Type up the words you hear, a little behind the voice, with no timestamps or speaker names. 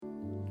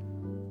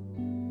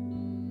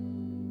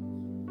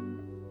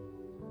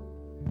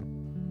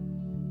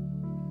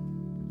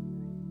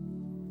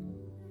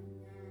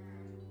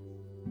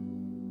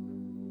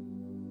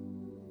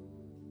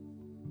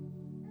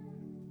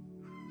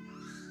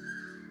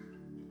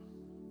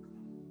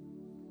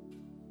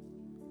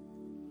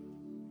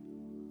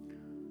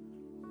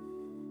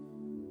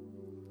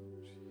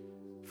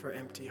for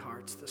empty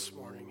hearts this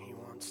morning. He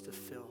wants to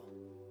fill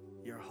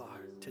your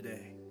heart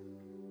today.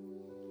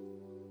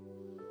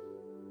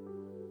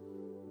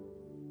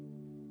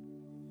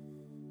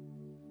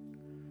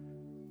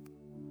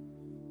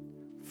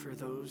 For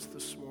those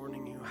this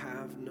morning who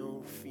have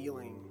no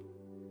feeling,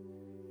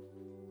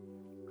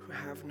 who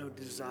have no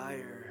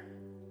desire,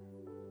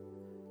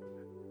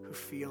 who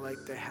feel like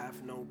they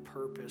have no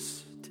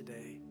purpose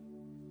today.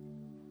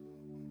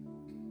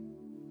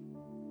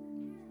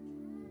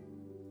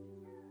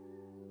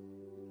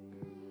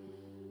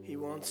 He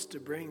wants to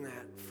bring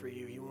that for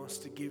you. He wants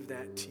to give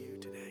that to you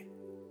today.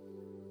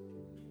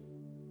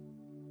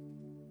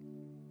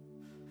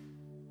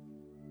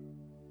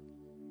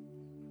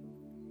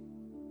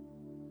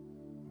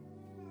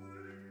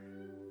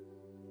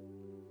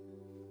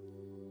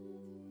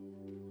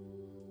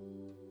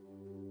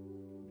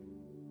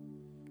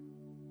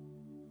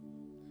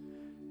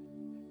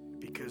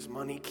 Because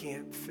money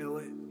can't fill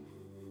it.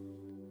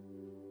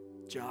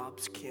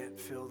 Jobs can't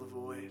fill the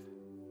void.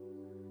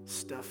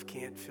 Stuff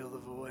can't fill the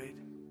void.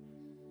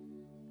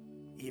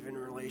 Even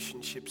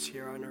relationships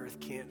here on earth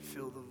can't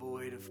fill the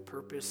void of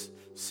purpose,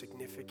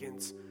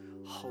 significance,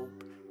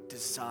 hope,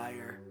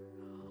 desire.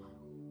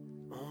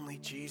 Only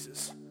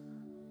Jesus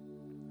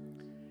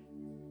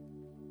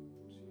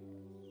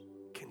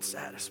can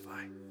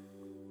satisfy.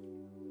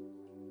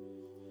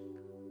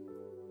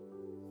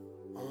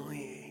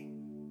 Only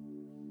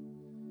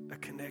a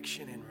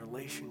connection and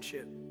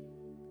relationship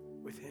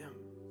with Him.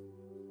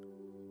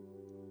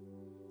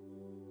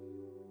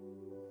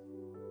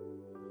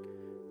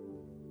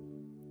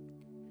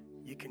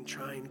 You can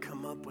try and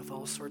come up with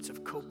all sorts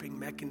of coping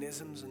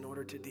mechanisms in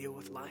order to deal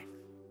with life.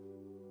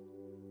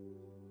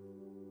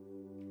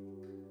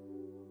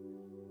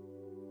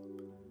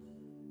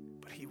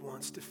 But He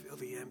wants to fill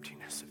the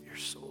emptiness of your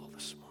soul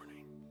this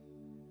morning.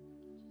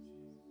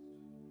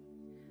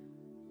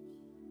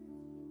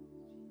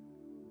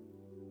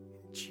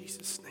 In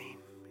Jesus' name,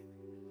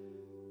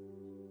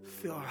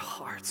 fill our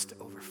hearts to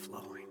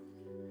overflowing.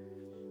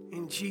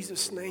 In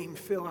Jesus' name,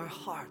 fill our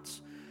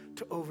hearts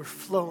to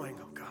overflowing,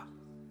 oh God.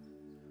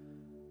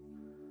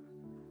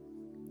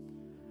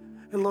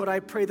 And Lord, I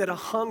pray that a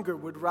hunger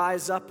would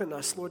rise up in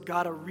us, Lord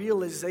God, a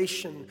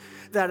realization,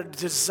 that a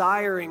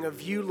desiring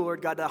of you,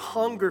 Lord God, a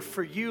hunger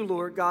for you,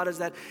 Lord God, is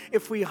that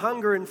if we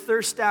hunger and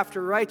thirst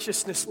after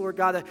righteousness, Lord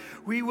God, that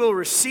we will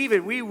receive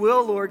it. We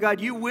will, Lord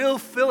God, you will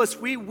fill us.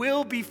 We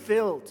will be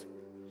filled.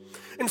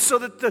 And so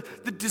that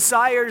the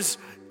desires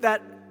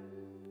that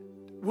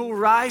will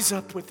rise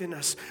up within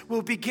us.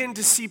 We'll begin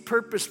to see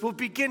purpose. We'll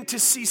begin to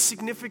see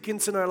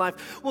significance in our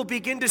life. We'll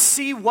begin to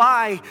see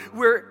why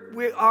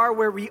we are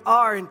where we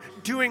are and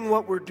doing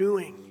what we're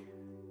doing.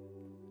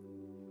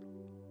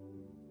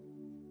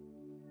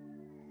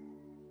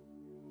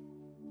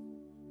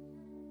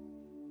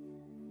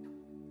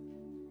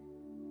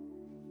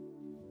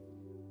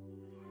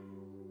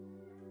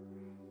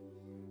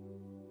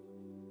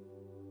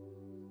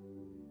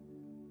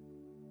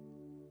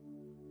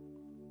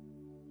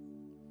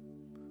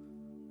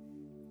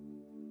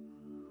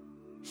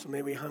 So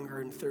may we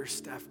hunger and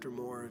thirst after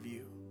more of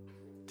you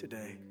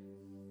today.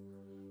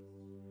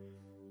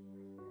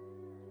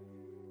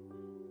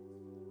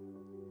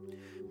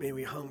 May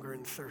we hunger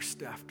and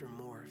thirst after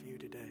more of you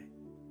today.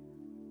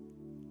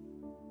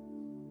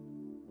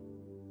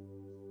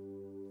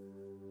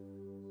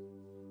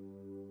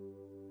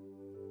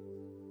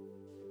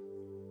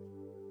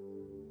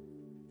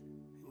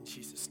 In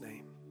Jesus'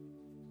 name,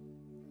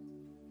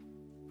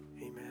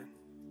 amen.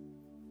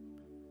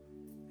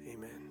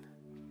 Amen.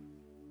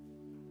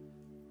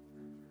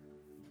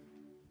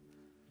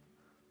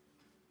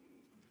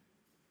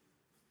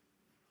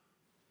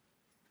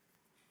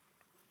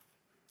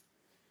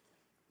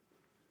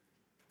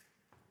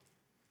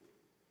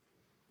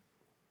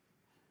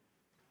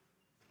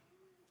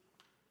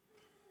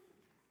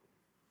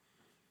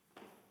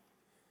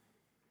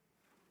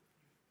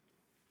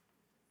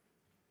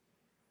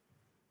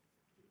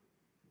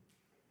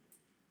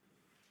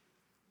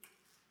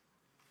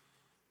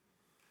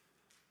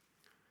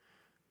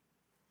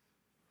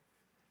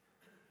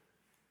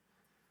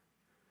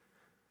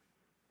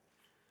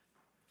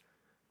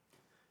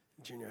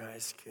 Junior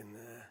highs can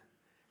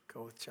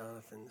go with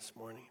Jonathan this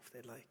morning if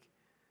they'd like.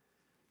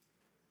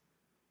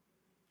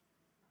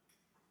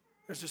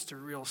 There's just a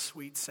real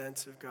sweet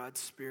sense of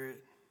God's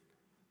Spirit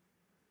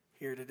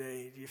here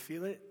today. Do you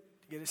feel it?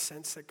 Do you get a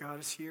sense that God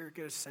is here?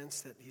 Get a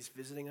sense that He's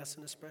visiting us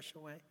in a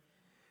special way?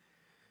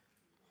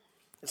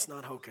 It's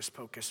not hocus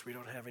pocus. We're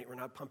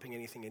not pumping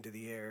anything into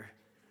the air.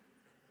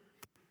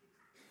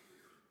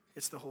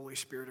 It's the Holy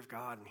Spirit of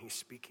God, and He's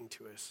speaking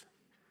to us.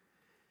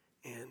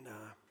 And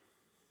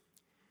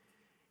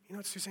you know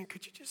what, Suzanne,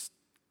 could you just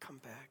come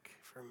back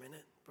for a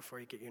minute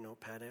before you get your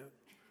notepad out?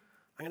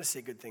 I'm going to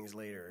say good things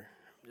later.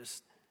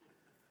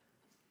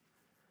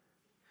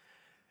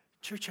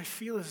 Church, I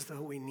feel as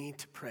though we need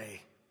to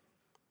pray.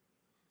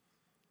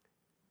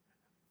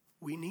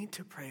 We need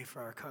to pray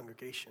for our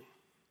congregation.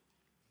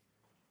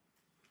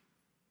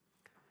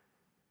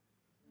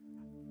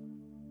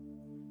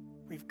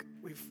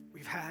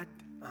 we've had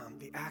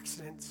the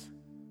accidents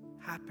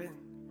happen.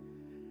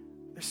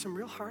 There's some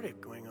real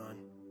heartache going on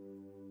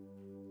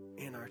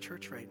in our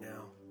church right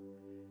now.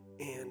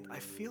 And I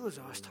feel as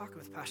though I was talking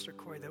with Pastor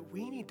Corey that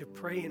we need to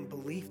pray in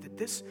belief that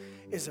this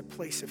is a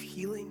place of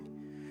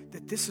healing,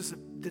 that this is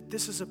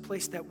a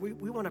place that we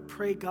want to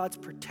pray God's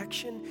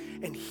protection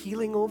and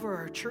healing over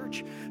our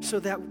church so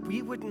that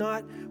we would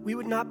not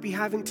be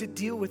having to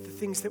deal with the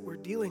things that we're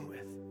dealing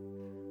with.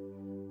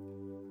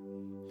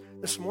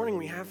 This morning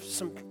we have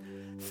some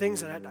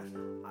things that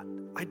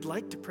I'd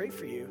like to pray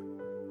for you.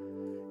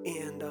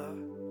 And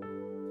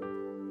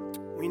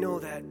we know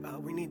that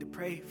we need to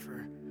pray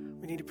for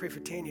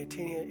Tanya.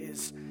 Tanya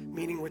is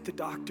meeting with the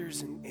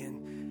doctors,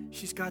 and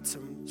she's got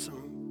some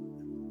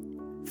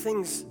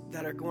things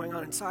that are going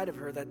on inside of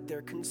her that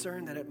they're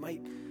concerned that it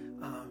might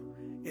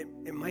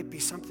be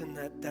something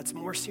that's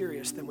more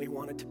serious than we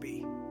want it to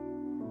be.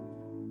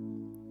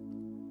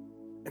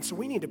 And so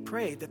we need to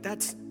pray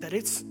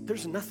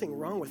there's nothing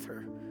wrong with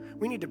her.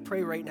 We need to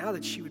pray right now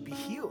that she would be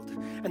healed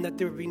and that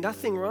there would be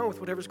nothing wrong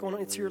with whatever's going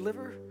on. It's your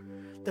liver,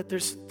 that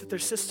there's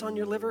cysts on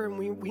your liver, and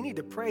we need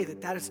to pray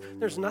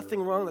there's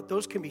nothing wrong, that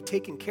those can be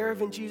taken care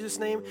of in Jesus'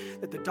 name,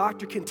 that the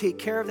doctor can take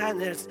care of that,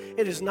 and that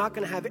it is not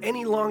going to have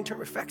any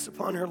long-term effects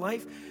upon her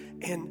life.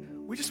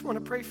 And we just want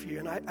to pray for you.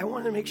 And I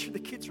want to make sure the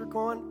kids are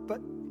gone, but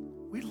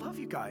we love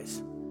you guys.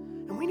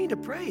 And we need to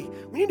pray.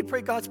 We need to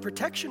pray God's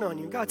protection on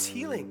you, God's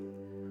healing.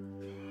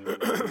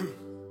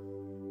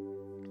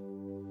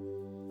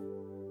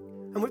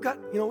 And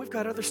we've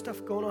got other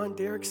stuff going on.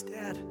 Derek's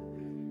dad.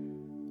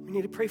 We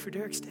need to pray for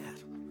Derek's dad.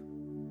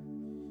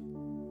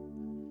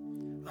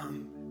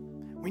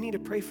 We need to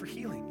pray for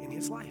healing in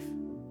his life.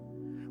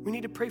 We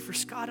need to pray for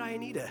Scott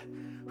Ionita,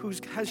 who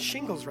has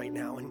shingles right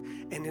now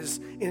and is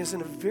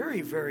in a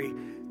very, very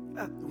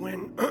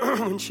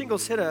when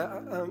shingles hit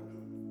a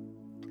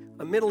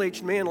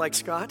middle-aged man like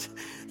Scott,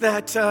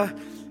 that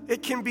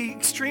it can be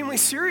extremely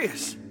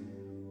serious.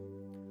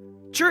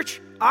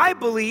 Church, I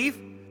believe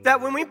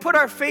that when we put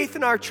our faith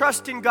and our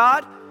trust in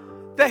God,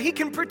 that He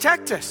can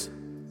protect us.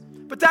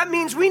 But that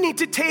means we need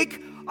to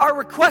take our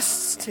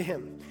requests to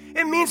Him.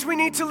 It means we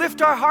need to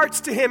lift our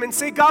hearts to Him and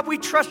say, God, we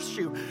trust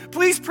You.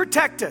 Please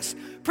protect us.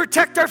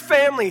 Protect our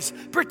families.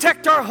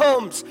 Protect our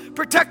homes.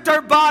 Protect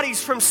our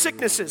bodies from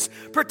sicknesses.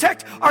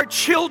 Protect our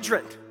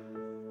children.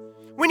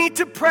 We need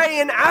to pray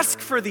and ask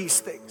for these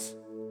things.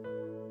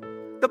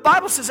 The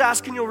Bible says,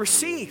 ask and you'll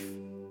receive.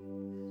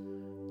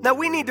 Now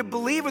we need to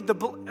believe with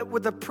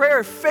the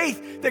prayer of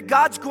faith that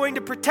God's going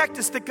to protect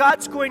us, that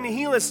God's going to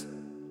heal us,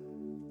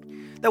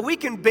 that we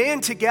can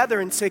band together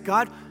and say,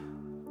 God,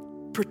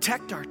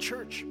 protect our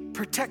church,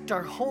 protect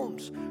our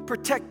homes,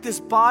 protect this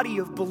body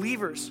of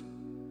believers.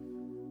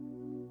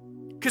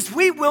 Because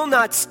we will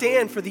not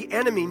stand for the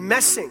enemy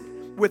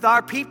messing with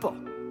our people.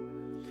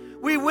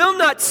 We will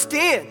not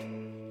stand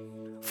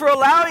for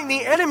allowing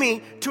the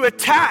enemy to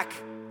attack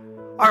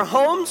our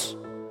homes,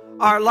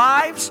 our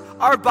lives,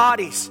 our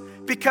bodies.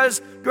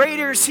 Because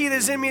greater is He that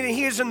is in me than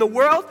he is in the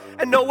world,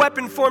 and no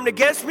weapon formed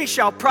against me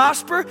shall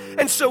prosper.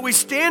 And so we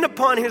stand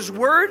upon His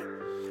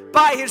word.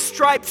 By His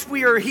stripes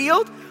we are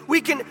healed.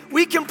 We can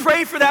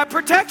pray for that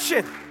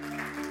protection.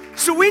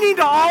 So we need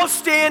to all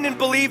stand and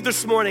believe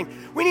this morning.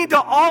 We need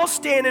to all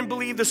stand and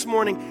believe this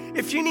morning.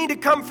 If you need to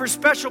come for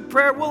special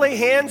prayer, we'll lay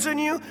hands on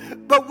you.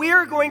 But we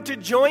are going to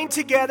join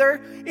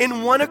together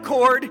in one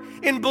accord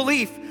in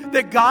belief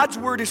that God's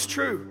word is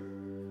true.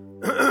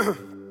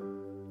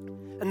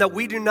 And that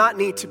we do not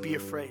need to be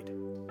afraid.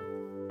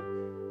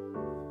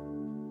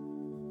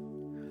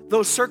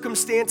 Those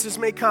circumstances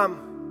may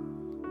come.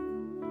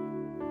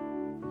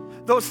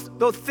 Those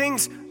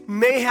things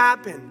may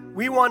happen.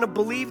 We want to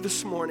believe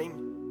this morning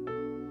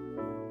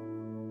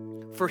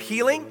for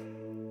healing.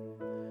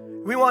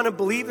 We want to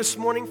believe this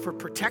morning for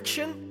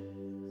protection.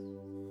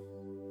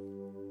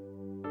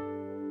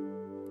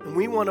 And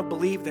we want to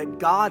believe that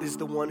God is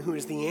the one who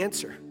is the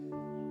answer.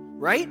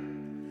 Right?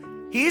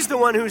 He's the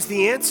one who's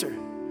the answer.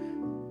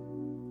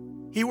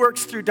 He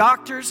works through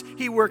doctors.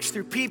 He works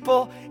through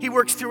people. He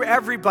works through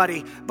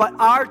everybody. But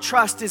our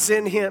trust is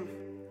in Him.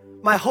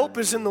 My hope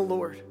is in the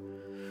Lord.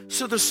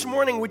 So this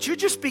morning, would you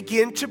just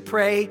begin to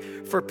pray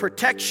for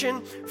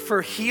protection,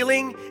 for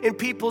healing in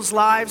people's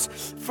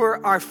lives,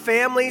 for our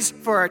families,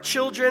 for our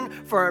children,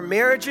 for our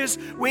marriages?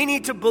 We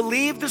need to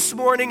believe this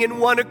morning in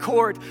one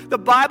accord. The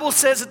Bible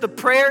says that the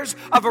prayers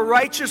of a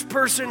righteous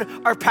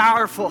person are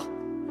powerful.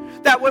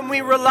 That when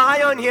we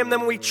rely on Him,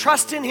 then we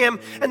trust in Him,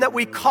 and that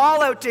we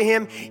call out to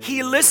Him,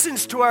 He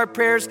listens to our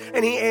prayers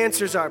and He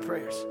answers our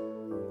prayers.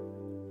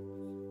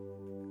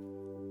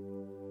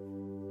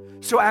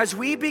 So as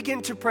we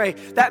begin to pray,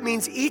 that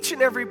means each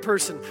and every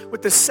person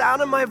with the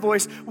sound of my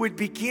voice would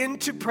begin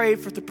to pray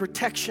for the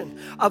protection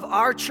of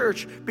our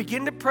church.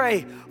 Begin to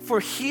pray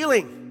for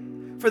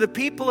healing for the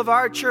people of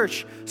our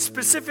church,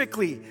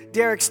 specifically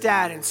Derek's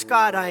dad and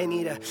Scott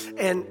Ionita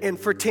and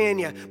for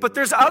Tanya. But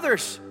there's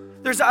others.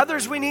 There's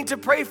others we need to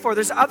pray for.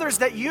 There's others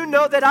that you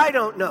know that I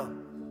don't know.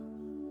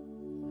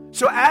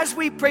 So as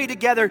we pray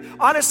together,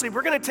 honestly,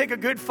 we're going to take a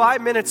good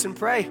 5 minutes and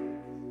pray.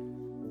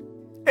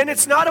 And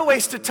it's not a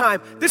waste of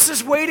time. This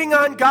is waiting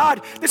on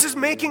God. This is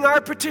making our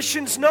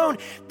petitions known.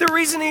 The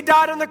reason he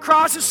died on the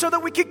cross is so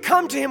that we could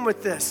come to him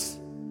with this.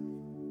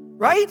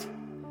 Right?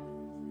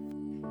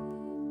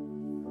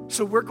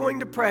 So we're going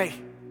to pray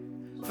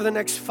for the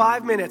next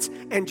 5 minutes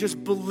and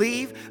just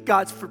believe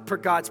for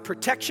God's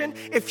protection.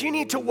 If you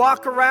need to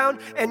walk around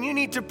and you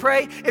need to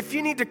pray, if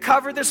you need to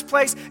cover this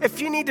place,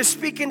 if you need to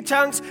speak in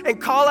tongues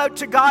and call out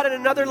to God in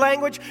another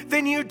language,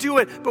 then you do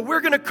it. But we're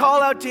going to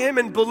call out to him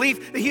and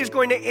believe that he is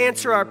going to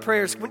answer our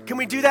prayers. Can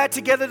we do that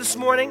together this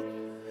morning?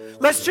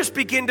 Let's just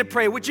begin to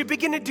pray. Would you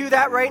begin to do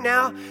that right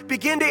now?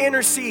 Begin to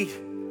intercede.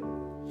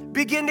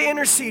 Begin to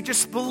intercede.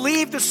 Just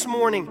believe this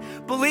morning.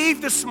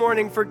 Believe this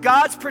morning for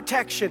God's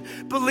protection.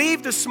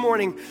 Believe this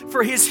morning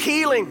for his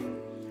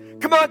healing.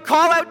 Come on,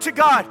 call out to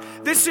God.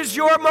 This is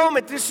your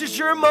moment. This is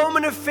your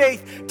moment of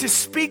faith to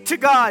speak to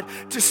God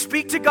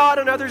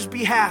on others'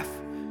 behalf.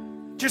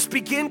 Just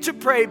begin to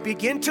pray.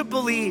 Begin to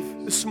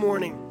believe this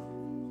morning.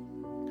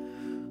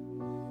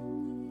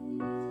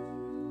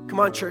 Come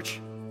on,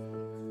 church.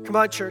 Come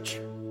on, church.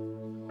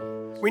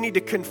 We need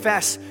to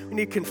confess. We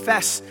need to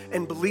confess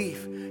and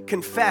believe.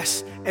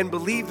 Confess and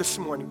believe this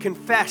morning.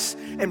 Confess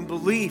and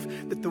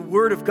believe that the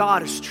word of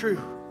God is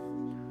true.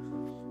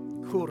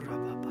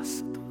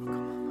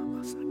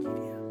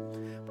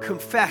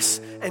 Confess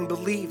and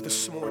believe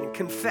this morning.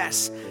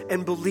 Confess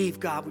and believe.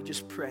 God, we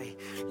just pray.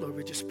 Lord,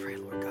 we just pray,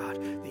 Lord God,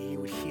 that you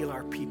would heal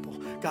our people.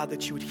 God,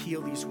 that you would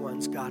heal these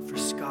ones. God, for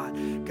Scott,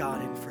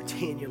 God, and for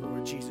Tanya,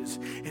 Lord Jesus,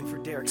 and for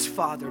Derek's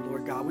father,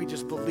 Lord God. We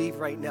just believe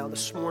right now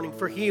this morning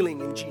for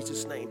healing in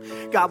Jesus' name.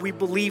 God, we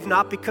believe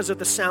not because of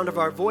the sound of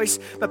our voice,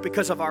 but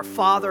because of our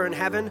Father in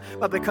heaven,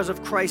 but because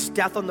of Christ's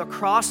death on the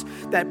cross,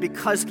 that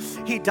because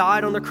he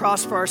died on the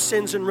cross for our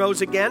sins and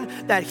rose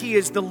again, that he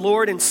is the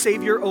Lord and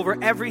Savior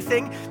over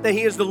everything, that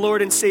he is the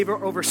Lord and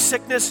Savior over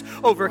sickness,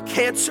 over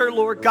cancer,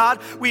 Lord God.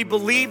 We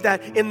believe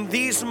that in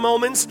these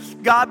moments,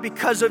 God,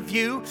 because of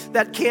you,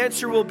 that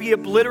cancer will be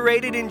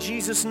obliterated in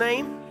Jesus'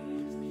 name.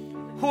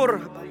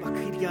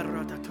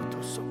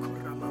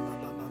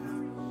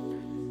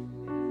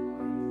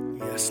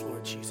 Yes,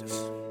 Lord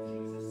Jesus.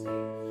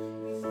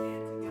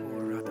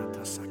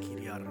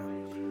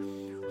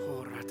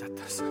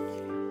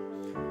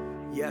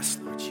 Yes,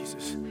 Lord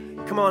Jesus.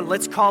 Come on,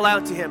 let's call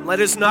out to him. Let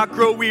us not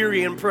grow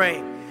weary in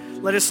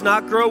praying. Let us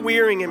not grow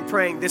weary in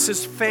praying. This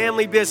is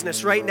family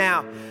business right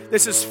now.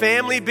 This is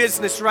family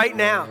business right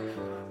now.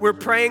 We're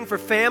praying for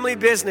family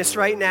business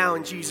right now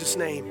in Jesus'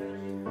 name.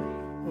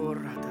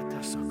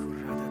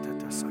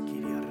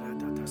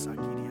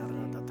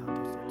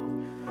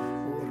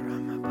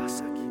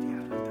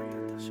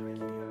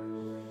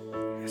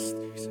 Yes,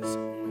 Jesus.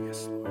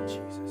 Yes, Lord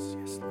Jesus.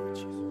 Yes, Lord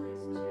Jesus.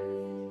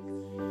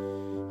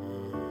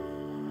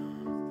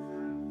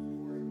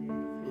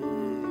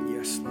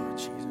 Yes, Lord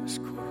Jesus.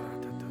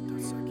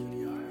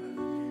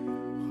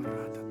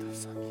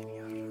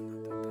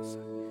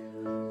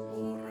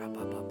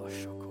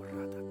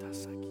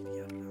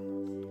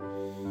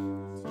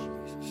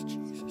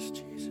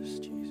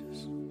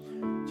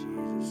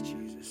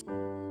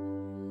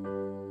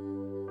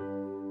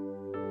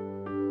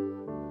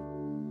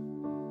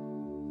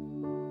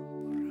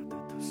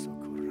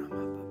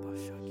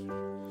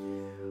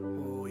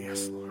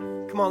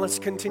 Come on, let's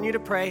continue to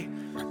pray.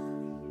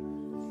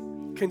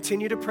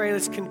 Continue to pray.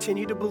 Let's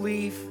continue to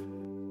believe.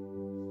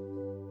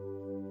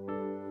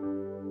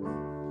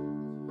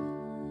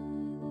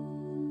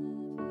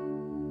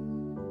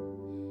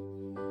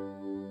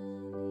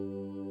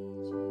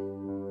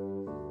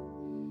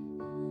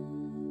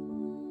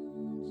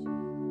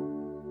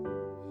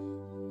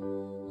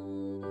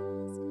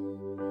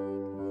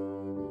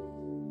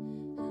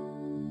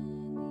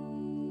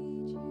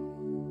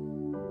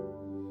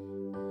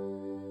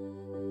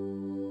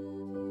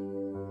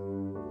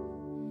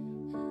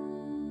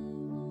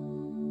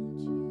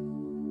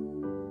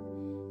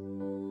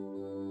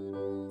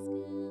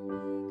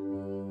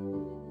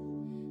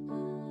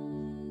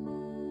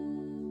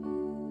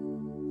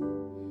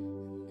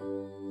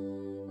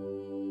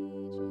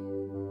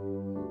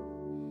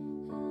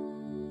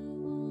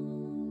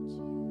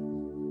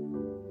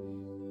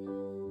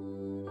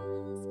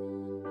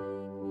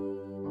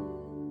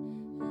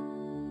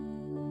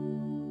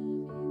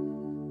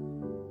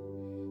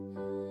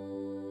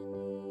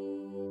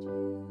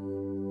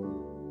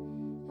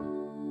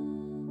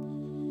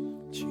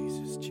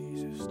 Jesus,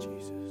 Jesus,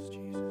 Jesus,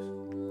 Jesus.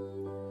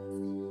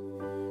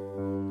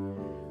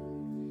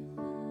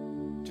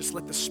 Just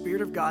let the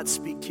Spirit of God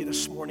speak to you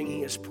this morning.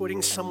 He is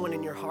putting someone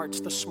in your hearts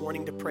this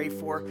morning to pray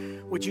for.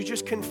 Would you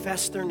just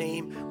confess their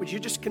name? Would you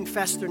just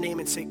confess their name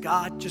and say,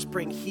 God, just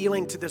bring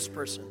healing to this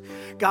person.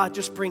 God,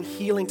 just bring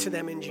healing to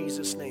them in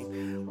Jesus'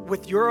 name.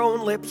 With your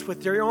own lips,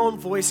 with your own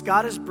voice,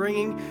 God is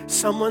bringing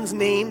someone's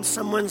name,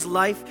 someone's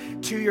life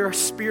to your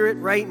spirit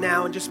right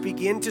now, and just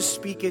begin to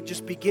speak it.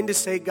 Just begin to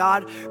say,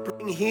 God,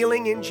 bring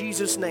healing in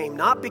Jesus' name.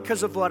 Not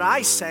because of what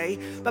I say,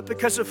 but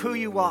because of who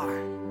you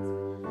are.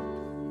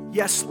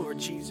 Yes, Lord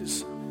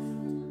Jesus.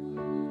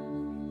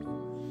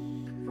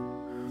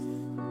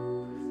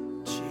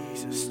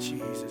 Jesus,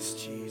 Jesus,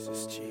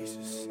 Jesus,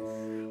 Jesus.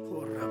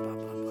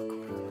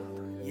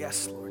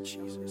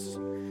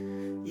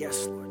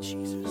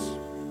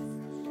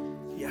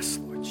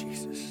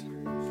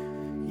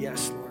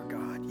 Yes, Lord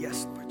God.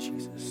 Yes, Lord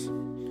Jesus.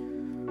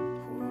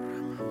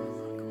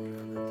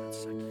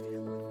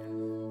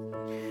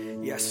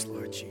 Yes,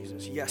 Lord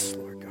Jesus. Yes,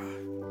 Lord God.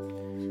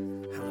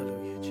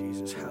 Hallelujah,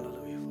 Jesus.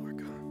 Hallelujah, Lord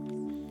God.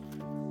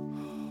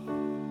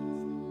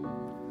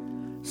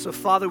 So,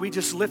 Father, we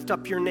just lift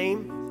up your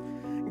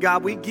name.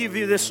 God, we give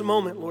you this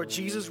moment, Lord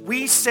Jesus.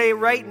 We say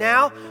right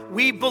now,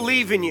 we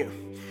believe in you,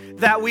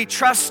 that we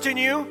trust in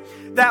you,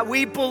 that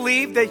we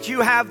believe that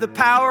you have the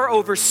power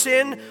over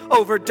sin,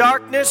 over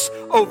darkness,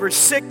 over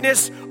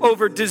sickness,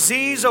 over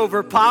disease,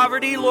 over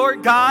poverty,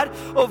 Lord God,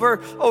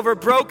 over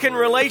broken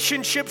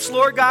relationships,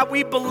 Lord God.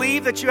 We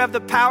believe that you have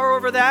the power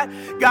over that.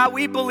 God,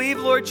 we believe,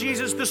 Lord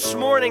Jesus, this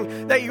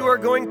morning that you are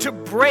going to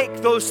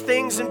break those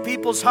things in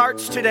people's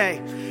hearts today.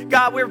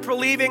 God, we're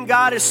believing,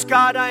 God, as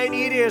Scott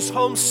Ionita is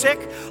homesick,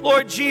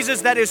 Lord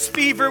Jesus, that his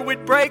fever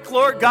would break,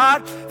 Lord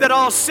God, that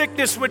all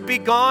sickness would be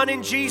gone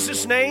in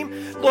Jesus'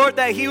 name. Lord,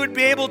 that he would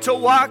be able to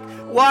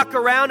walk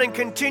around and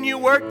continue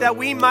work, that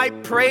we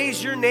might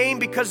praise your name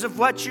because of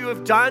what you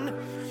have done.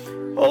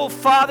 Oh,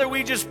 Father,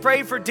 we just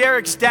pray for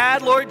Derek's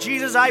dad, Lord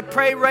Jesus. I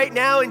pray right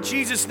now in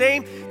Jesus'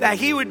 name that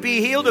he would be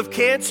healed of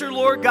cancer,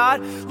 Lord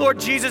God. Lord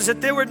Jesus,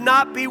 that there would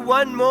not be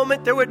one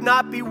moment, there would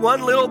not be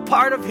one little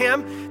part of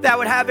him that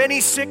would have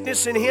any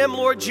sickness in him,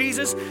 Lord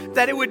Jesus,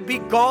 that it would be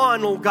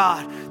gone, oh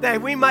God,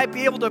 that we might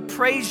be able to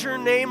praise your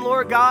name,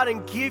 Lord God,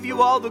 and give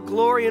you all the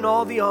glory and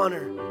all the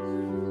honor.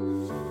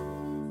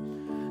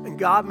 And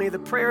God, may the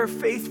prayer of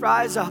faith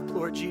rise up,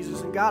 Lord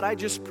Jesus. And God, I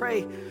just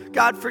pray,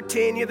 God, for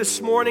Tanya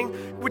this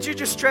morning. Would you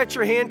just stretch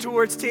your hand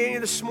towards Tanya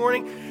this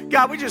morning?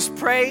 God, we just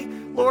pray,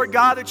 Lord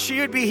God, that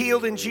she would be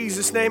healed in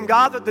Jesus' name.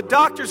 God, that the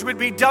doctors would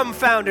be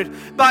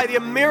dumbfounded by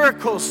the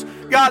miracles,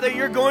 God, that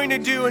you're going to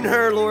do in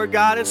her, Lord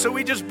God. And so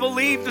we just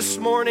believe this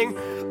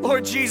morning,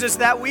 Lord Jesus,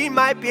 that we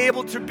might be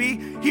able to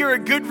hear a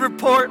good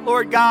report,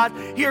 Lord God,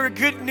 hear a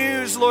good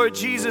news, Lord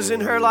Jesus,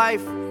 in her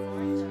life.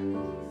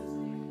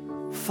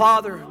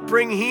 Father,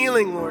 bring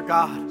healing, Lord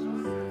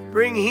God.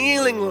 Bring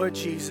healing, Lord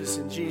Jesus,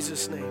 in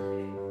Jesus'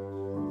 name.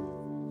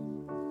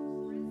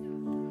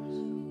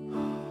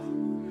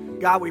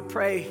 God, we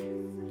pray,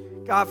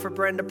 God, for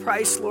Brenda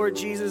Price, Lord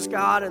Jesus,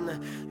 God, and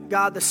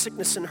the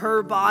sickness in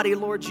her body,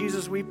 Lord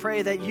Jesus. We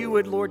pray that you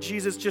would, Lord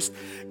Jesus, just,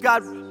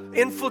 God,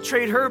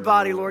 infiltrate her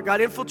body, Lord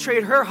God,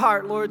 infiltrate her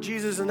heart, Lord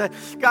Jesus, and that,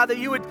 God, that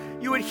you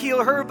would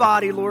heal her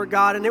body, Lord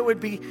God, and it would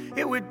be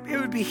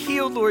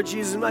healed, Lord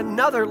Jesus. And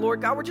another,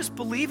 Lord God, we're just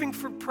believing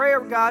for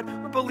prayer, God.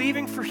 We're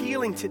believing for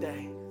healing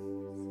today.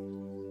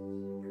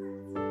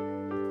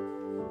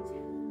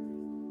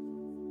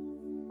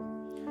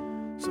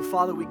 So,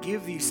 Father, we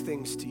give these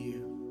things to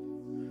you.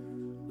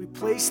 We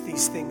place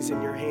these things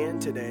in your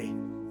hand today.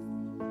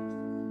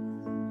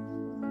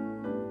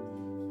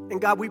 And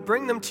God, we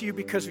bring them to you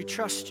because we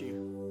trust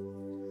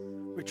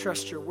you. We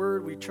trust your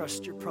word. We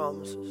trust your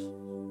promises.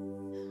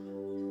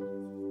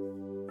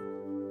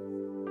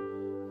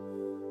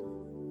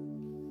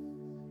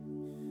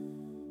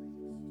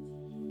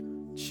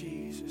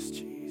 Jesus,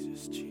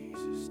 Jesus,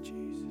 Jesus,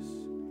 Jesus.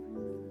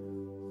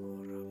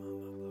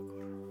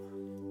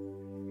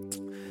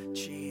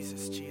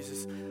 Jesus,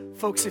 Jesus.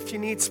 Folks, if you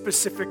need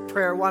specific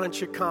prayer, why don't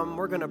you come?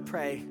 We're going to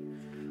pray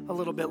a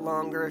little bit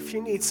longer. If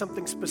you need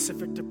something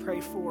specific to pray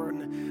for,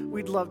 and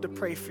we'd love to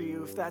pray for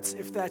you. If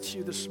that's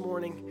you this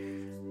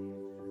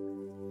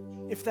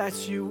morning, if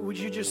that's you, would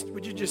you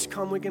just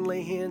come? We can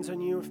lay hands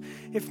on you.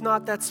 If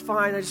not, that's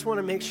fine. I just want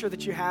to make sure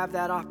that you have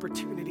that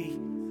opportunity.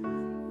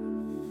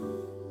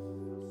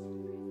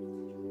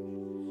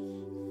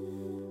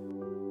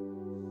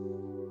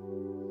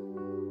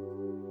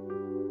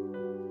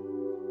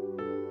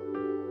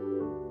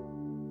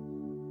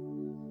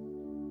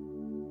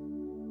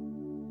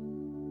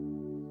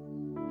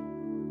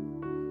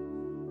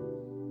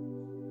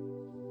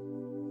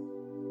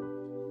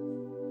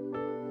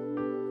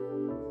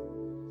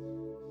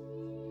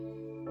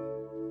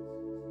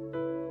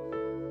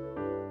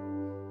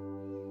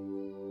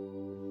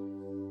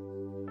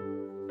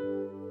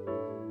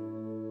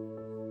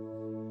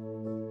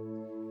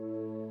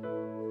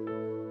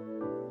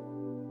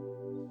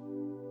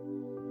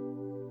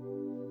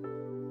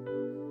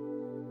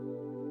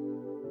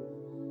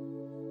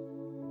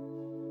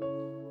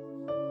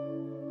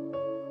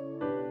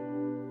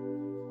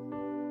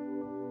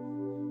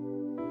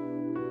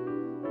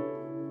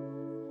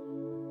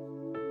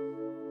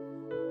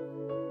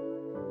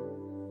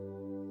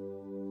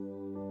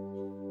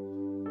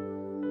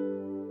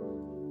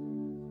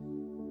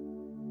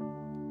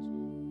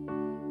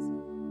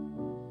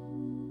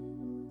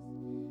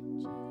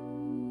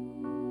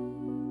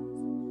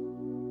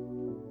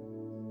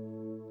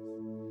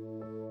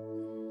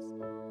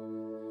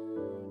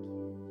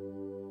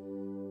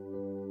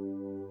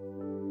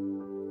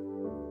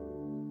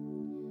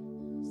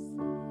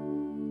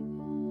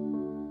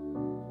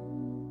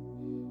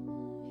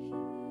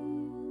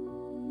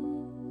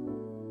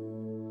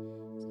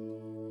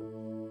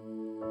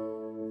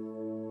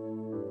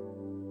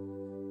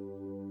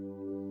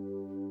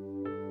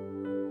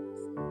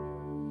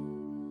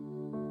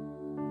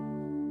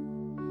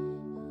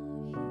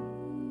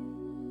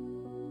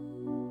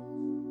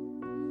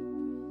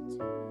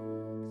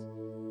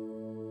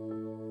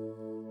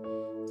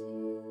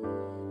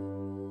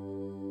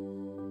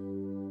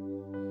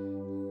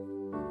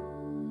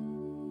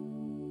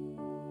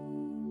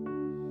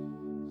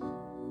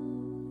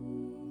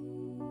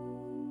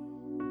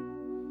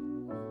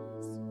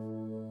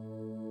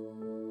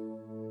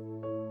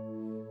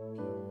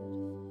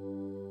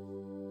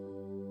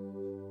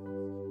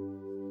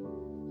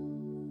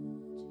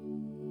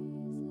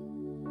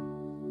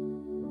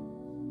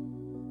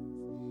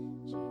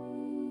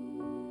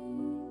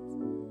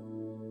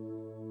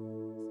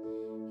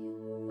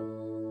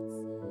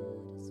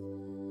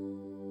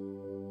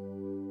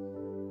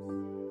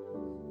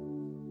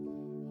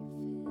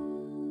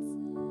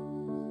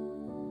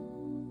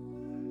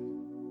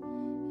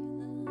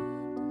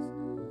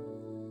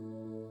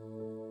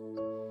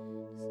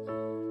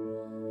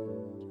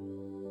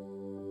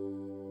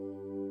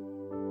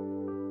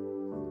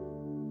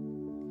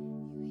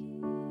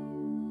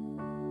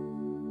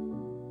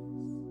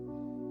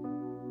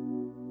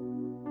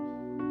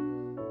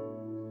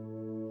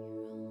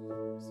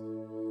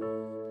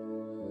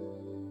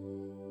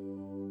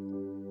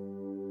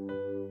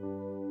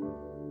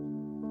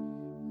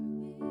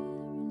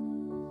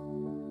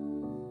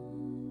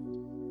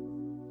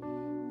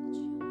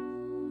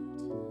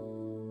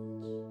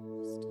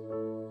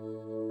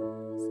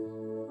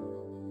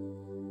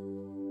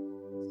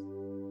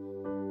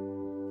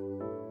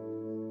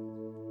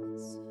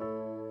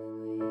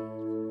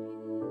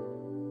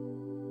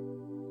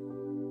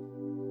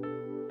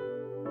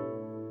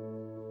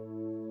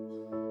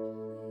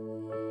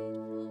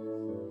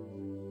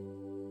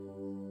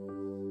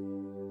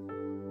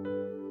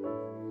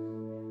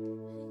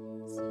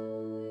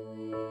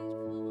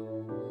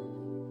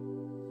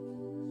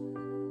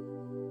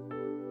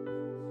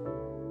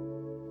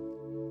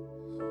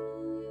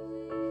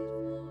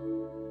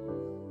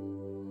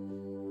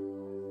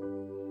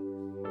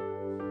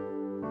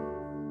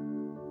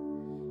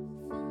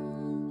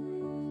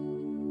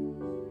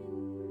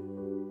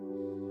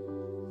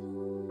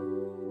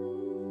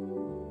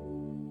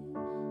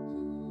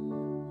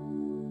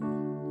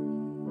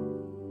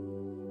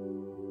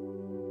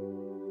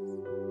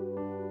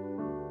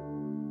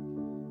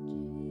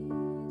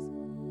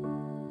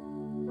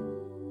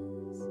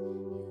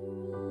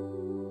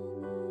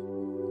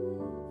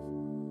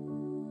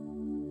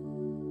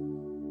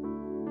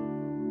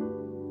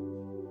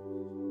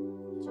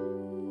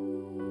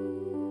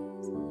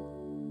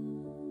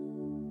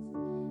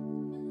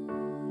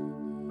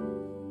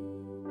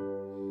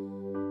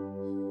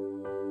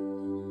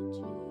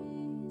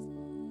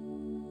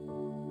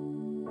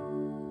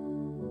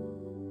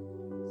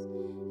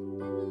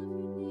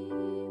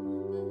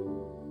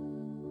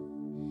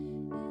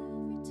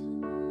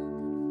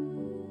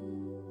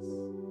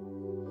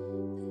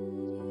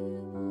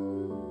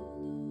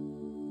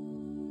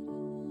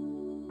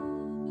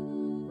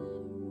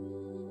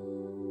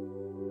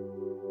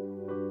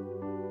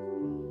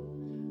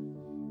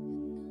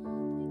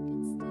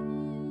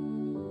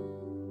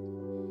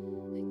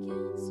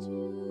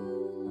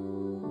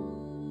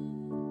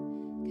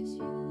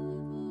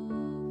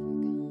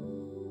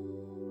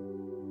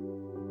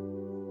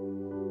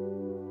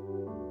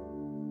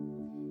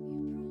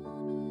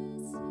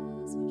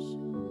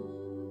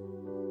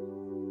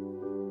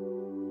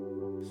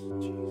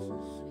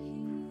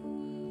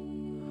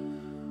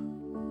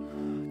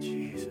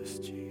 Jesus,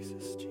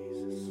 Jesus, Jesus.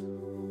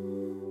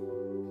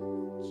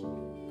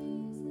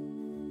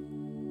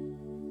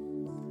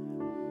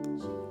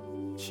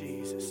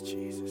 Jesus,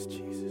 Jesus,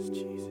 Jesus,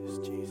 Jesus,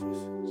 Jesus.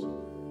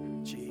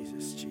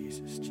 Jesus,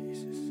 Jesus, Jesus,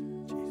 Jesus.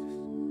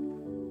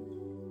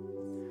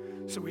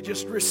 So we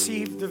just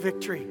received the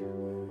victory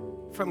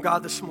from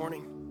God this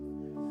morning.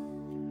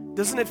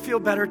 Doesn't it feel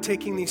better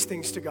taking these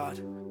things to God?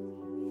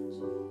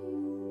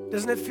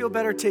 Doesn't it feel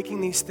better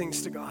taking these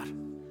things to God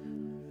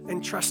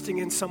and trusting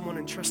in someone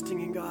and trusting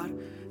in God?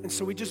 And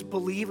so we just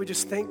believe, we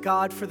just thank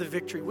God for the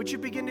victory. Would you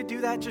begin to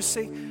do that? Just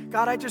say,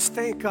 God, I just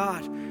thank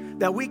God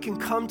that we can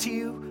come to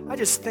you. I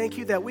just thank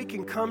you that we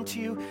can come to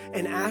you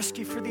and ask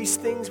you for these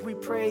things. We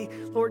pray,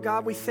 Lord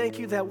God, we thank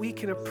you that we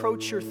can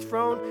approach your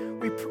throne.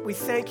 We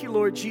thank you,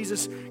 Lord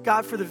Jesus,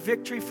 God, for the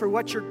victory, for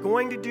what you're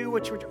going to do,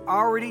 what you're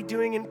already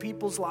doing in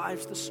people's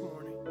lives this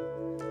morning.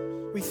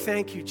 We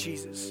thank you,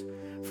 Jesus,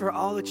 for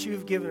all that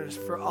you've given us,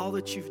 for all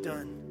that you've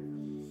done.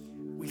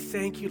 We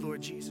thank you,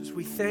 Lord Jesus.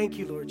 We thank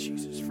you, Lord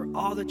Jesus, for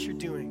all that you're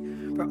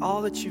doing, for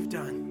all that you've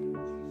done.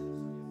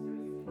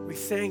 We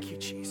thank you,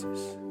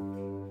 Jesus.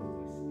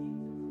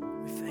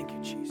 We thank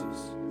you, Jesus.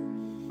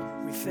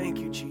 We thank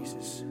you,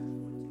 Jesus.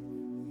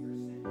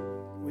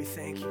 We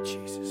thank you,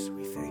 Jesus.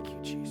 We thank you,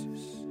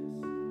 Jesus.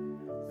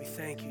 We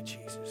thank you,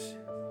 Jesus.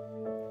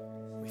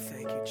 We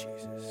thank you,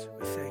 Jesus.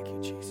 We thank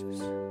you,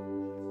 Jesus.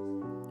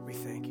 We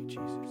thank you,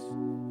 Jesus.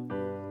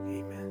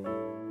 Amen.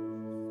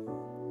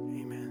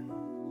 Amen.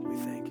 We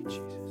thank you,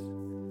 Jesus.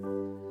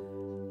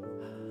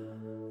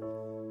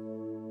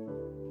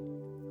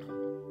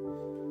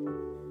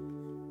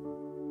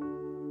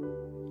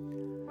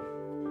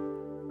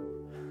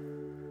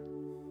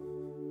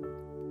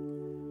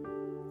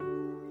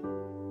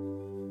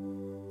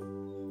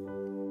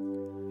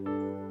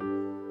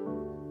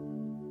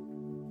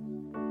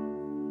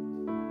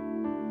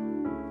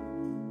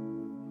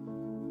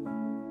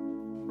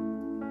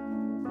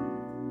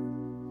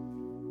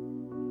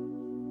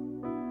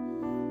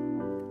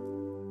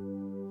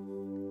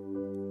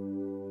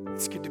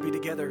 It's good to be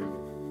together.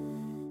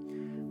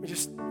 I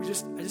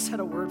just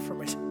had a word from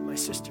my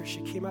sister.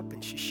 She came up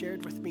and she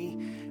shared with me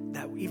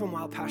that even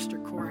while Pastor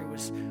Corey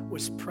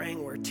was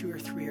praying, where 2 or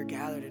 3 are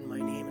gathered in my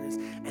name,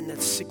 and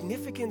the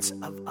significance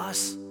of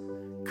us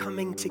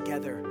coming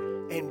together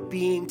and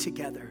being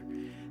together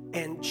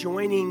and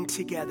joining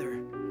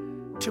together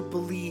to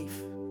believe.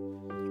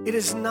 It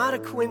is not a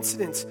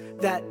coincidence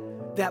that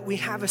we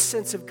have a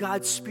sense of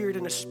God's Spirit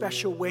in a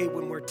special way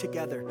when we're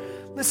together.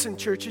 Listen,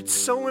 church, it's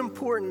so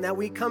important that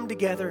we come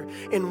together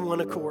in one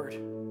accord.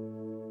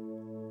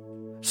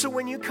 So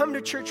when you come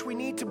to church, we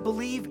need to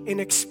believe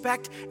and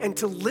expect and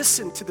to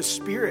listen to the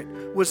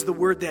Spirit, was the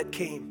word that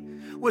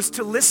came, was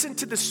to listen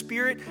to the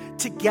Spirit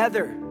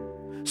together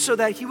so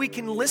that we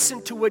can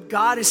listen to what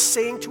God is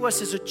saying to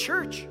us as a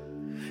church.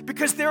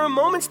 Because there are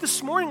moments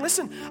this morning,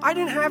 listen, I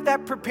didn't have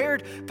that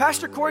prepared.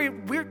 Pastor Corey,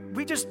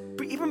 we just,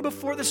 even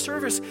before the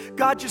service,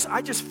 I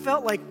just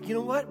felt like, you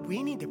know what?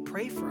 We need to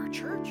pray for our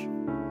church.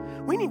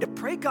 We need to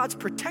pray God's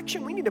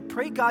protection. We need to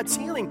pray God's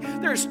healing.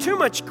 There's too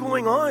much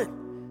going on.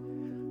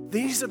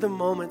 These are the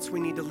moments we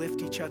need to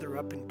lift each other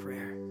up in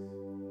prayer.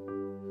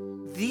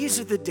 These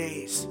are the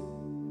days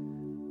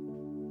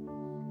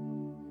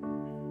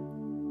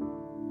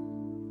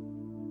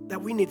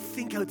that we need to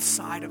think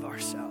outside of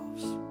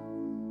ourselves.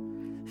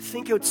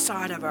 Think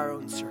outside of our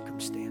own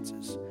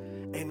circumstances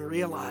and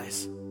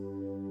realize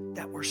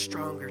that we're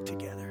stronger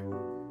together.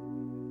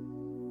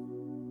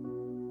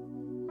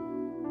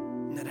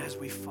 And that as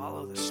we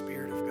follow the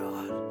Spirit of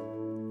God,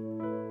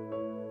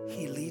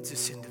 He leads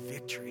us into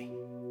victory.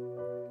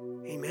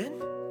 Amen?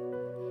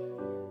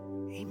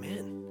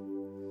 Amen.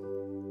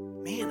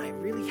 Man, I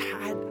really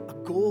had a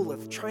goal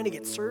of trying to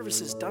get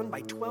services done by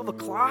 12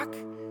 o'clock.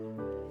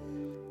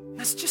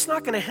 That's just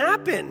not going to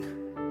happen.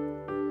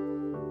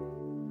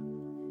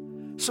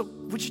 So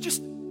would you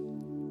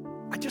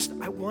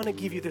I want to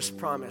give you this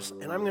promise,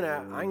 and I'm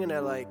gonna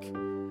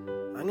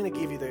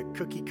give you the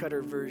cookie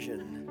cutter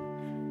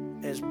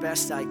version as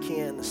best I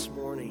can this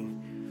morning.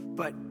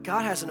 But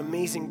God has an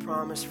amazing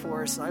promise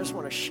for us, and I just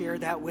want to share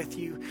that with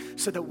you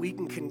so that we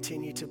can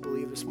continue to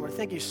believe this more.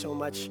 Thank you so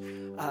much,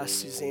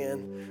 Suzanne,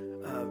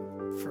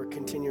 for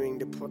continuing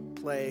to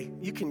play.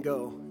 You can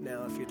go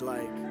now if you'd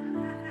like.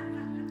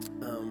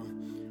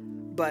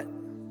 But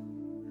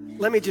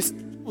let me just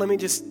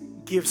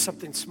give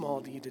something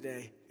small to you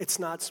today. It's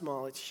not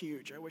small, it's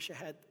huge. I wish I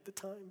had the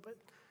time, but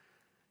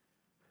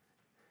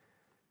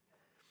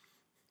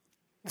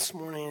this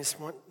morning I just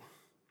want,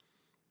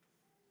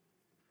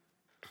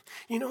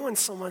 when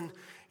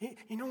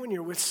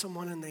you're with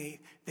someone and they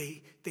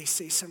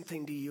say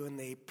something to you and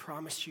they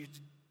promise you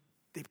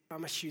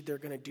they're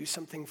going to do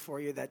something for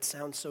you that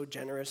sounds so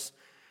generous,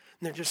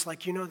 and they're just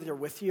like, they're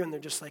with you and they're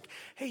just like,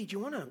 hey, do you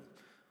want to,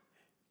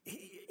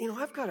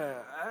 I've got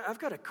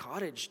a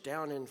cottage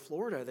down in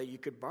Florida that you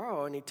could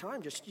borrow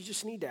anytime. You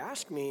just need to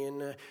ask me,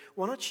 and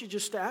why don't you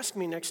just ask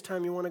me next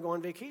time you want to go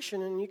on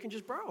vacation, and you can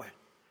just borrow it.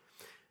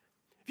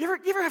 You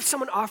ever have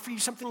someone offer you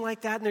something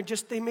like that and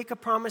they make a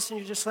promise and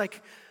you're just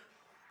like,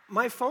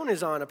 my phone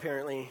is on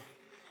apparently,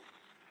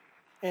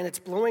 and it's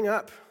blowing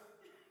up.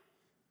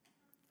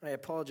 I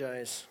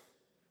apologize.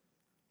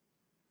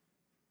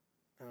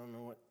 I don't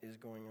know what is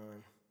going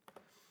on.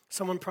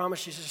 Someone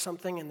promises you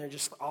something and they're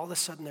just, all of a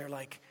sudden they're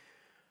like,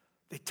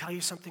 they tell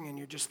you something and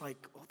you're just like,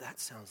 oh, that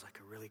sounds like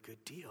a really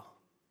good deal.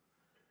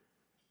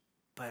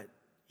 But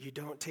you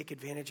don't take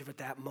advantage of it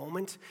that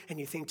moment and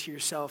you think to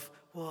yourself,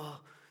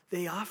 well,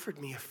 they offered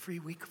me a free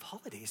week of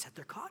holidays at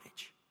their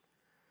cottage.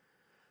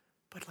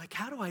 But like,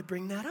 how do I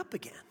bring that up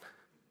again?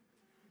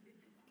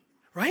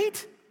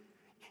 Right?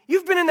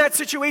 You've been in that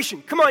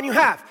situation. Come on, you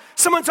have.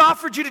 Someone's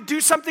offered you to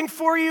do something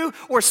for you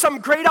or some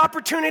great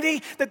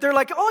opportunity that they're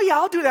like, oh yeah,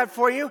 I'll do that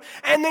for you.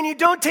 And then you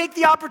don't take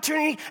the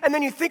opportunity and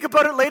then you think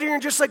about it later and you're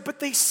just like, but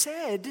they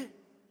said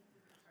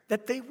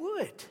that they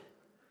would.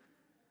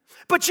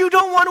 But you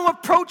don't want to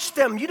approach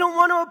them. You don't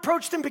want to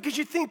approach them because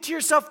you think to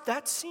yourself,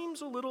 that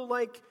seems a little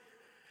like,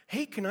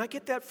 hey, can I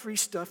get that free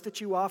stuff that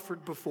you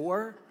offered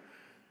before?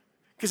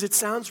 Because it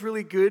sounds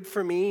really good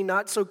for me,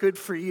 not so good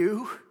for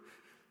you.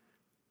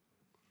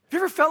 Have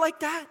you ever felt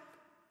like that?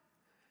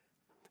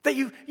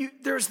 That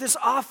there's this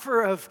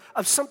offer of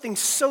something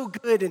so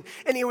good, and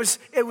it was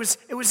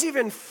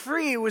even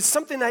free. It was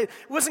something that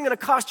wasn't going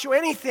to cost you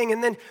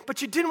anything,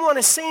 but you didn't want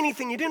to say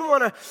anything. You didn't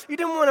want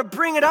to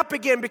bring it up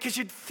again because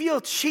you'd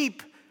feel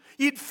cheap.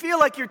 You'd feel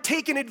like you're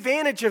taking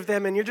advantage of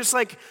them, and you're just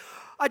like,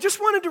 I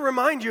just wanted to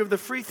remind you of the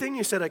free thing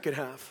you said I could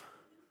have.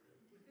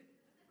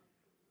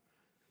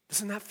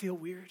 Doesn't that feel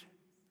weird?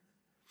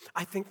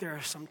 I think there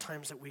are some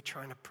times that we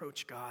try and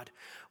approach God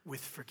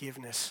with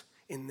forgiveness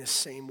in this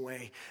same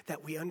way,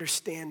 that we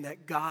understand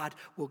that God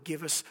will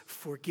give us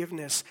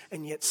forgiveness,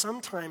 and yet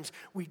sometimes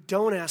we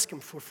don't ask him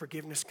for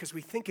forgiveness because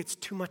we think it's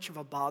too much of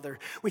a bother.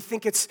 We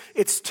think it's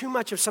too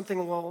much of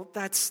something, well,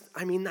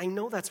 I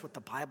know that's what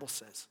the Bible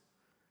says,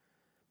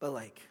 but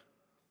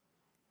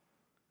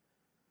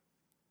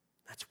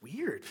that's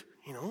weird,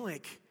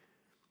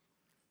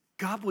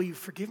 God, will you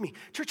forgive me?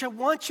 Church, I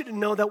want you to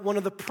know that one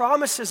of the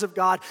promises of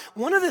God,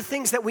 one of the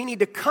things that we need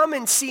to come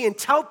and see and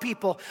tell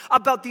people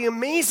about the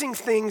amazing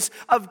things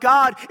of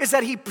God is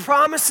that he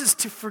promises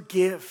to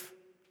forgive.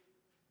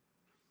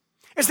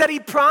 Is that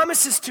he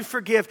promises to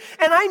forgive.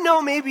 And I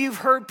know maybe you've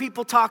heard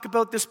people talk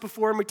about this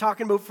before, and we're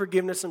talking about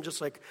forgiveness. I'm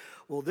just like,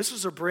 well, this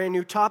is a brand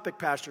new topic,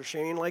 Pastor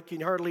Shane. Like,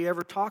 you hardly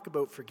ever talk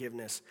about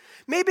forgiveness.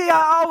 Maybe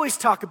I always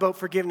talk about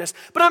forgiveness,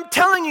 but I'm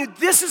telling you,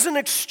 this is an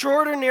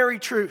extraordinary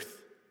truth.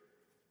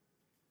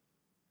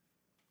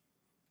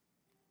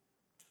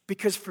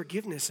 Because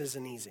forgiveness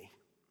isn't easy.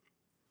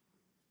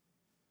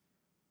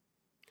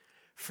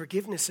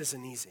 Forgiveness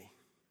isn't easy.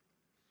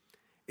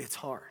 It's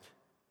hard.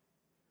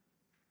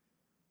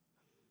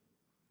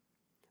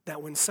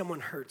 That when someone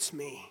hurts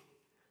me,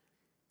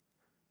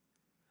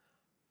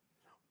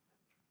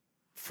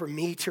 for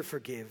me to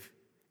forgive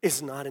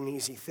is not an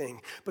easy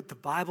thing. But the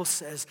Bible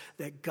says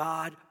that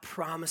God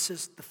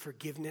promises the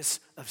forgiveness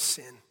of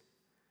sin.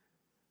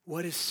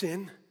 What is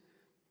sin?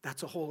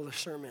 That's a whole other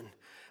sermon.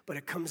 But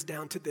it comes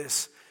down to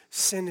this.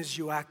 Sin is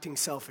you acting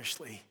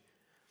selfishly.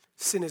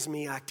 Sin is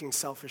me acting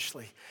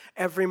selfishly.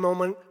 Every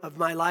moment of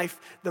my life,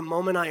 the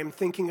moment I am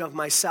thinking of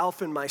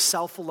myself and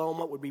myself alone,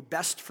 what would be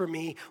best for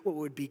me, what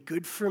would be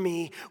good for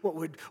me, what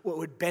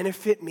would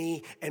benefit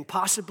me and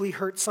possibly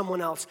hurt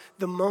someone else,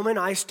 the moment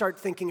I start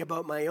thinking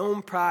about my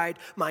own pride,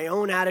 my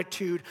own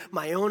attitude,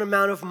 my own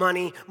amount of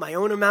money, my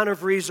own amount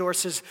of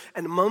resources,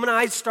 and the moment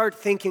I start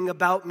thinking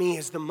about me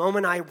is the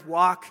moment I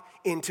walk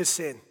into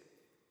sin.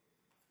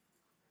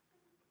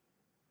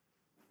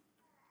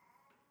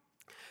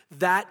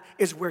 That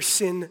is where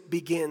sin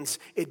begins.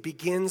 It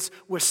begins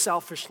with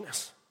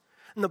selfishness.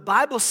 And the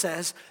Bible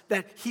says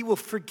that he will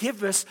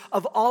forgive us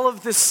of all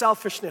of this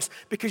selfishness.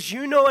 Because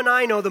you know and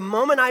I know the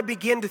moment I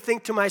begin to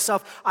think to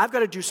myself, I've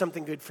got to do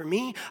something good for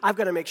me, I've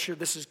got to make sure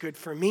this is good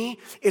for me,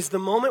 is the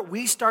moment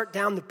we start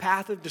down the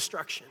path of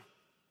destruction.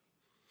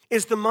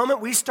 Is the moment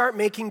we start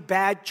making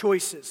bad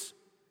choices.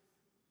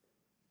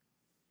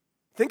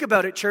 Think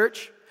about it,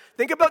 church.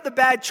 Think about the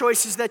bad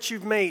choices that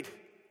you've made.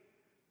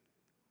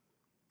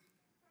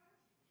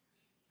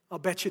 I'll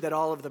bet you that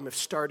all of them have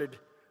started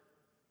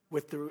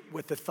with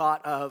the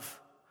thought of,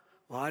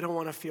 well, I don't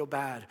want to feel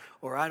bad,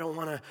 or I don't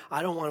want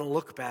to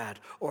look bad,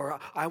 or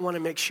I want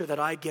to make sure that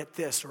I get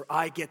this, or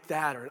I get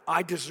that, or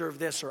I deserve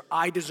this, or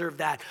I deserve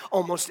that.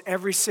 Almost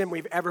every sin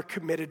we've ever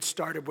committed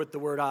started with the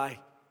word I.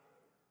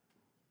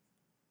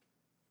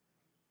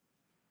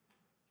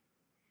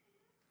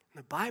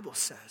 The Bible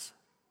says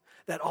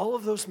that all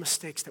of those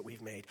mistakes that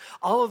we've made,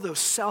 all of those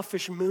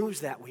selfish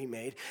moves that we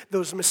made,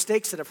 those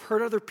mistakes that have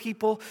hurt other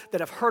people, that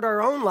have hurt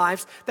our own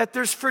lives, that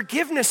there's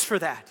forgiveness for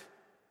that.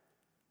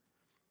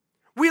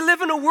 We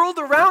live in a world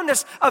around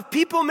us of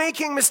people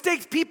making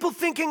mistakes, people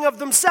thinking of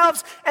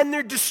themselves, and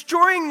they're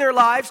destroying their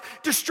lives,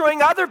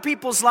 destroying other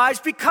people's lives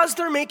because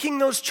they're making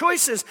those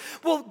choices.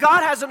 Well,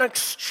 God has an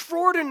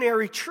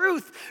extraordinary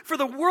truth for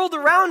the world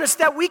around us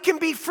that we can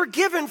be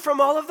forgiven from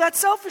all of that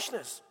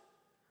selfishness.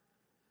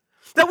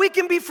 That we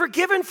can be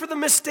forgiven for the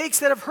mistakes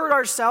that have hurt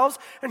ourselves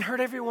and hurt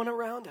everyone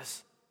around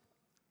us.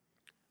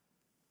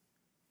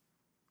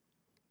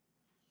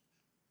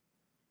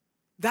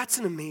 That's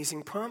an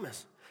amazing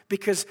promise,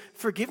 because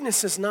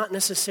forgiveness is not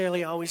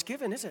necessarily always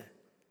given, is it?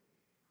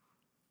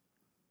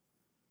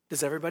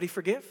 Does everybody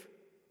forgive?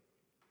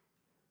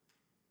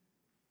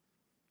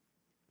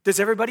 Does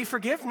everybody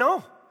forgive?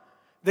 No,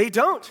 they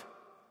don't.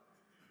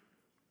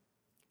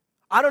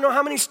 I don't know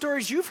how many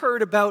stories you've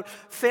heard about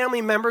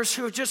family members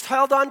who have just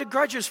held on to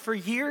grudges for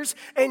years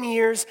and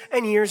years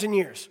and years and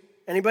years.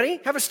 Anybody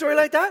have a story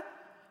like that?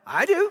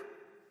 I do.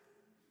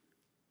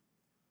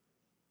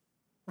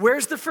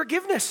 Where's the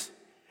forgiveness?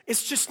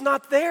 It's just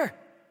not there.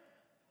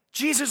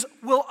 Jesus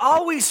will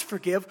always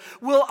forgive,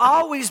 will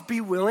always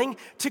be willing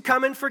to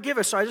come and forgive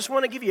us. So I just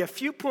want to give you a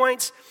few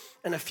points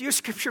and a few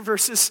scripture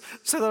verses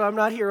so that I'm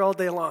not here all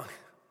day long.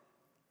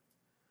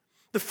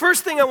 The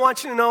first thing I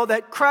want you to know,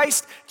 that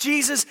Christ,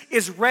 Jesus,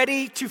 is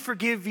ready to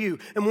forgive you.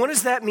 And what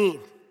does that mean?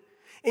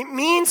 It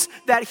means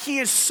that he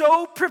is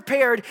so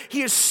prepared,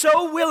 he is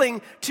so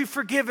willing to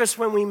forgive us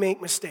when we make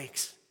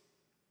mistakes.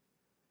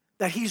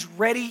 That he's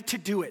ready to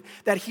do it,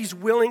 that he's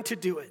willing to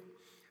do it.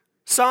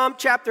 Psalm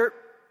chapter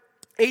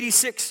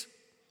 86,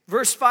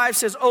 verse 5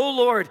 says, "O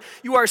Lord,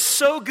 you are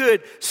so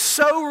good,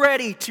 so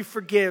ready to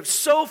forgive,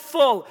 so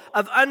full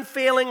of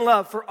unfailing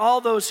love for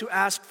all those who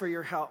ask for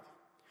your help."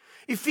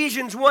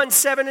 Ephesians 1,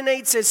 7 and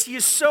 8 says, "He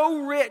is so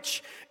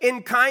rich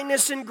in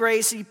kindness and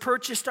grace, he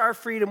purchased our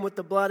freedom with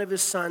the blood of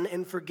his Son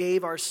and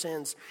forgave our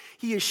sins.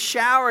 He has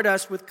showered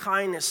us with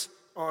kindness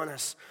on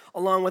us,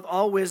 along with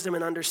all wisdom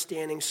and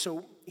understanding."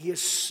 So he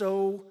is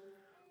so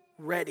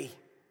ready.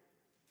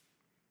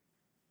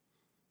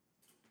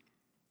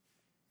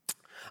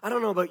 I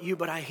don't know about you,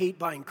 but I hate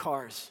buying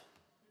cars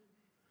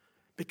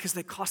because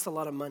they cost a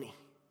lot of money.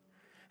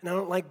 And I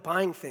don't like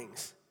buying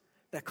things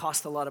that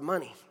cost a lot of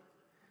money.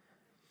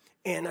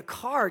 And a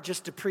car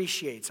just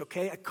depreciates,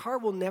 okay? A car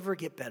will never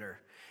get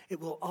better. It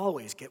will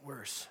always get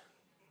worse.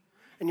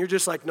 And you're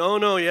just like,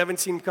 no, you haven't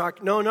seen car.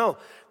 No.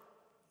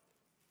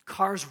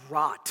 Cars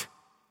rot,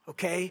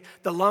 okay?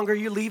 The longer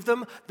you leave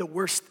them, the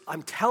worse.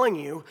 I'm telling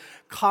you,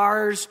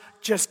 cars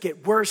just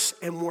get worse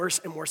and worse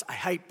and worse. I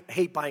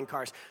hate buying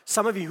cars.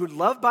 Some of you who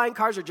love buying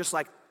cars are just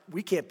like,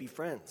 we can't be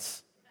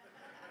friends.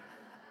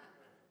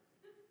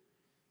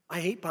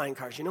 I hate buying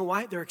cars. You know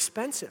why? They're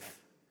expensive.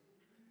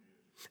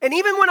 And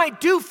even when I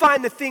do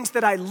find the things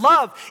that I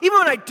love, even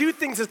when I do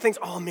things,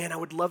 oh man, I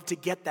would love to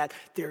get that,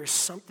 there is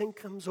something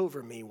comes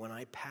over me when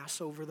I pass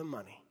over the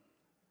money.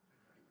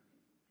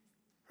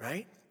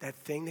 Right? That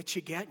thing that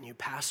you get and you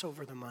pass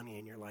over the money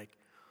and you're like,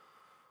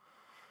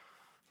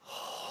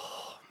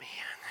 oh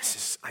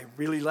man, I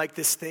really like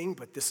this thing,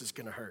 but this is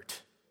going to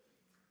hurt.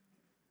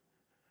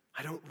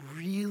 I don't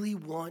really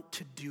want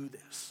to do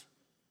this.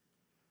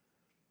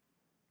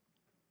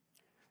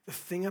 The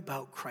thing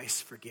about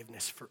Christ's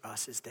forgiveness for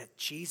us is that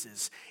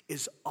Jesus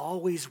is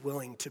always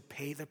willing to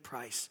pay the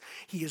price.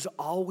 He is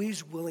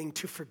always willing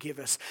to forgive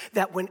us.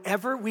 That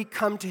whenever we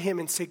come to him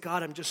and say,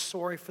 God, I'm just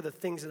sorry for the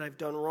things that I've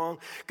done wrong.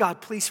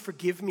 God, please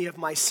forgive me of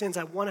my sins.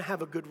 I want to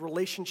have a good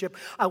relationship.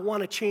 I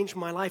want to change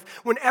my life.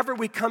 Whenever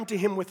we come to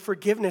him with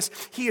forgiveness,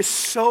 he is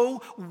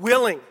so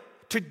willing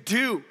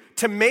to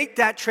make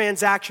that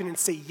transaction and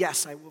say,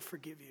 yes, I will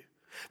forgive you.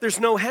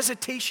 There's no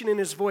hesitation in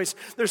his voice.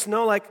 There's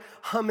no like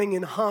humming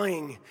and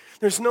hawing.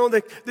 There's no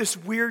this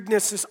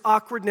weirdness, this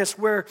awkwardness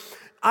where,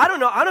 I don't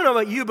know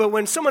about you, but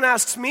when someone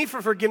asks me for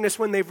forgiveness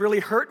when they've really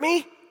hurt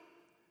me,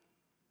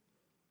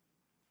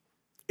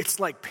 it's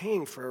like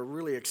paying for a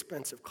really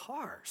expensive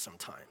car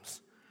sometimes.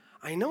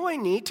 I know I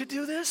need to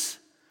do this,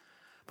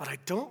 but I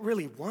don't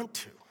really want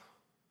to.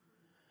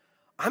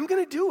 I'm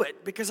going to do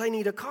it because I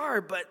need a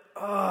car, but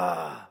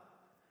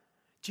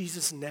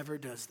Jesus never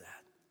does that.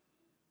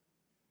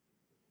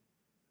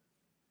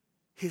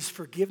 His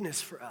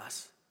forgiveness for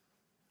us,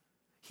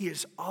 he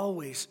is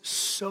always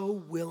so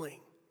willing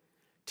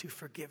to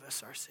forgive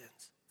us our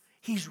sins.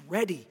 He's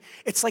ready.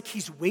 It's like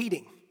he's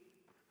waiting.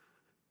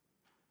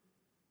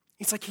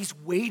 It's like he's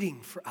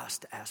waiting for us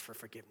to ask for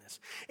forgiveness.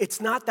 It's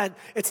not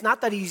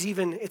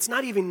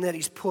even that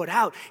he's put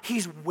out.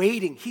 He's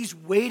waiting. He's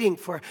waiting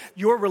for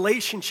your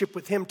relationship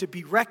with him to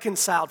be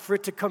reconciled, for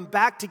it to come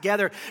back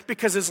together.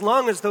 Because as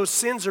long as those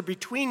sins are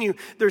between you,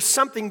 there's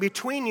something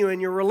between you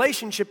and your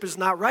relationship is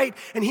not right.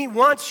 And he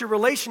wants your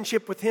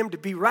relationship with him to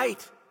be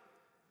right.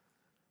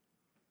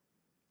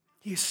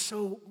 He is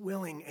so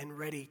willing and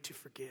ready to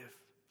forgive.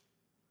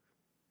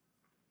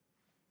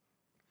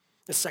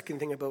 The second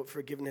thing about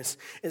forgiveness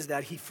is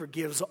that he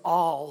forgives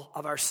all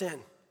of our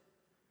sin.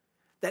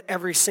 That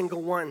every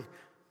single one.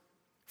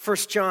 1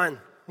 John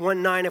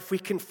 1:9, if we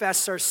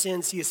confess our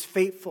sins, he is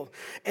faithful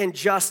and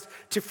just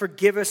to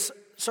forgive us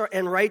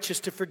and righteous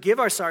to forgive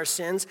us our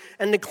sins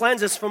and to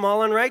cleanse us from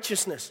all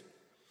unrighteousness.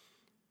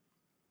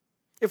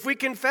 If we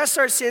confess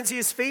our sins, he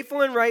is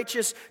faithful and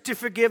righteous to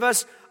forgive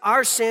us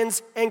our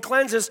sins and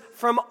cleanse us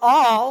from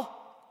all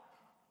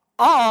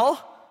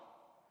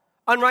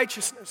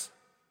unrighteousness.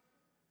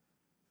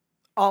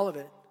 All of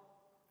it.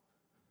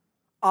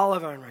 All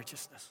of our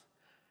unrighteousness.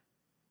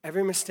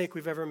 Every mistake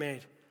we've ever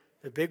made,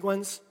 the big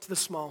ones to the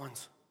small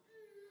ones.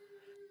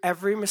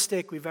 Every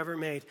mistake we've ever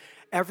made,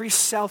 every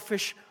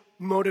selfish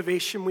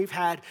motivation we've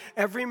had,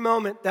 every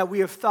moment that we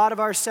have thought of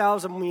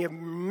ourselves and we have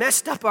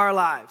messed up our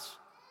lives,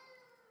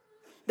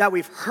 that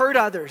we've hurt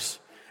others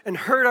and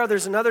hurt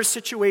others in other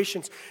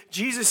situations,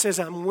 Jesus says,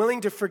 I'm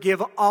willing to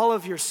forgive all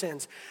of your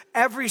sins,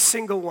 every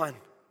single one.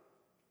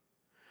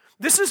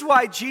 This is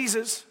why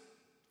Jesus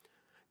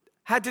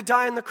had to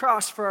die on the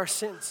cross for our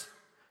sins.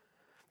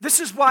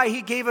 This is why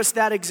he gave us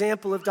that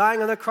example of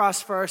dying on the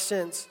cross for our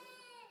sins.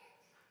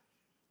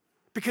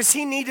 Because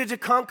he needed to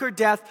conquer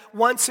death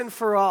once and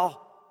for all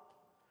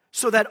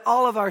so that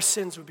all of our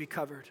sins would be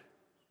covered.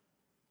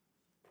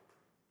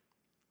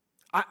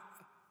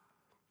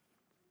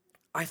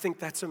 I think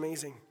that's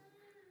amazing.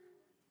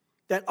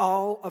 That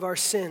all of our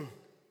sin,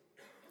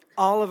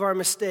 all of our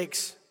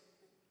mistakes.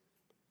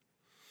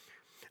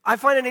 I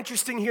find it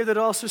interesting here that it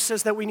also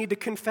says that we need to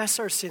confess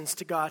our sins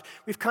to God.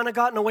 We've kind of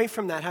gotten away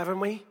from that, haven't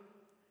we?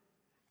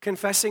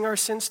 Confessing our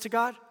sins to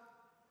God.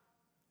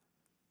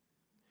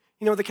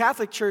 You know, the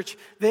Catholic Church,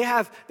 they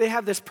have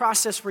this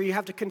process where you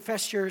have to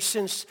confess your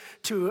sins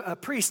to a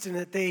priest and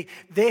that they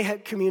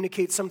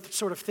communicate some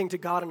sort of thing to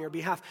God on your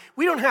behalf.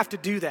 We don't have to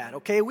do that,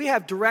 okay? We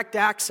have direct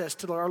access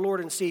to our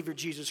Lord and Savior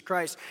Jesus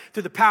Christ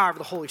through the power of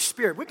the Holy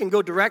Spirit. We can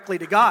go directly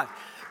to God.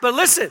 But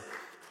listen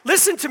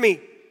to me.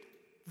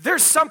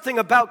 There's something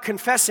about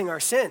confessing our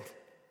sin.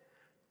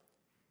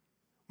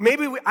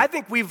 I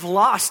think we've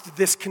lost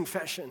this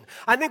confession.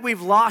 I think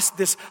we've lost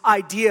this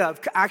idea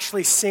of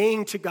actually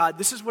saying to God,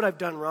 this is what I've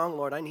done wrong,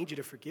 Lord. I need you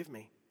to forgive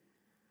me.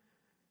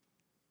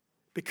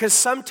 Because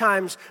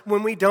sometimes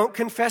when we don't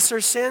confess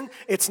our sin,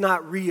 it's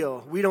not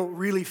real. We don't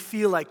really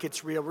feel like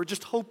it's real. We're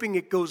just hoping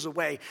it goes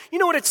away. You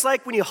know what it's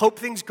like when you hope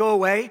things go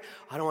away?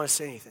 I don't want to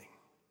say anything.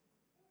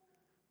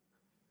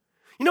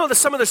 You know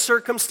some of the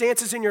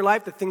circumstances in your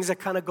life, the things that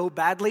kind of go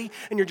badly,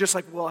 and you're just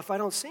like, well, if I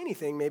don't say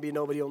anything, maybe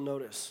nobody will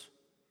notice.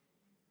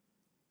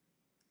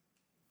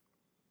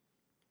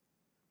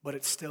 But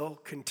it still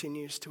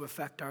continues to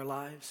affect our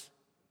lives.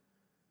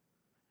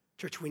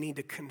 Church, we need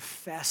to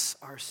confess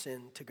our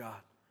sin to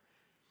God.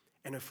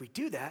 And if we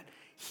do that,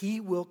 he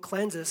will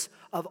cleanse us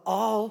of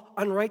all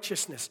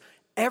unrighteousness.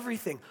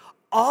 Everything.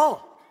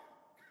 All.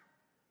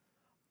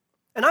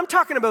 And I'm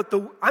talking about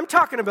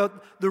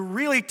the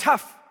really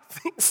tough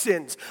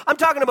sins. I'm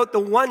talking about the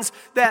ones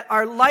that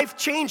are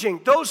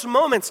life-changing. Those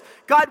moments,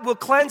 God will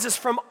cleanse us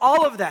from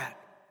all of that.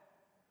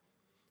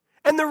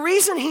 And the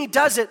reason he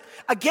does it,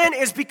 again,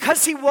 is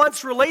because he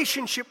wants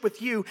relationship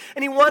with you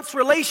and he wants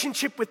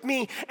relationship with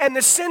me, and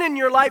the sin in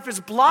your life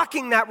is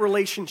blocking that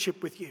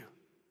relationship with you.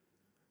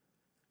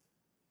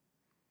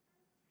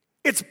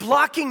 It's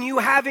blocking you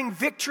having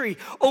victory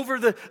over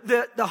the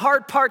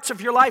hard parts of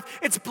your life.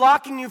 It's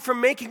blocking you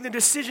from making the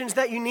decisions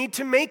that you need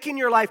to make in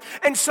your life.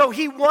 And so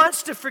he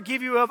wants to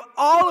forgive you of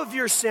all of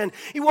your sin.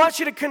 He wants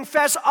you to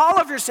confess all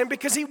of your sin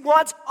because he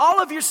wants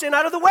all of your sin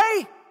out of the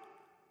way.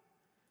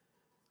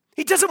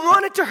 He doesn't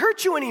want it to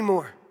hurt you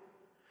anymore.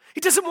 He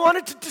doesn't want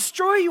it to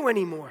destroy you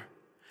anymore.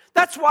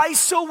 That's why he's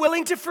so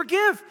willing to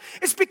forgive.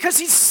 It's because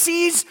he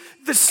sees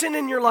the sin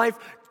in your life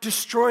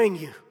destroying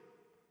you. Have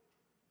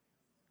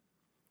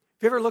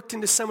you ever looked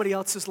into somebody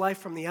else's life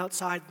from the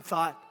outside and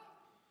thought,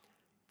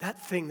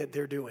 that thing that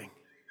they're doing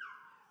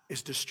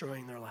is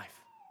destroying their life?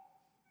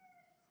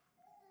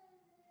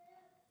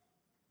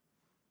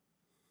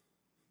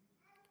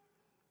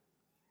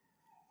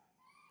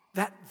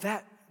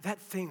 That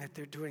thing that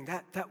they're doing,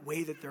 that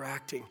way that they're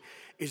acting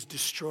is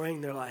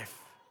destroying their life.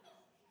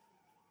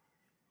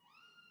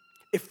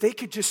 If they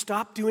could just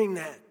stop doing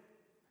that,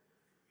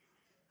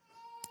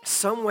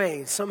 some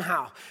way,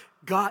 somehow,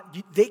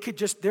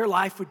 their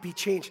life would be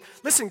changed.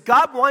 Listen,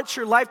 God wants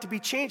your life to be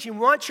changed. He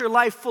wants your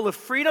life full of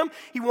freedom.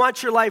 He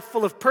wants your life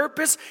full of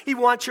purpose. He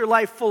wants your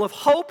life full of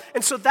hope.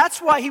 And so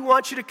that's why he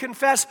wants you to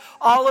confess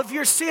all of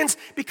your sins,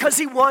 because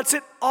he wants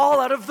it all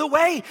out of the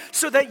way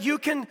so that you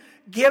can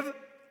give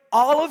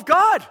all of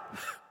God.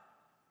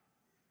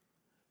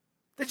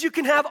 That you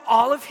can have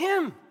all of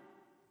him.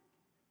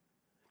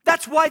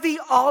 That's why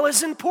the all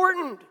is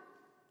important.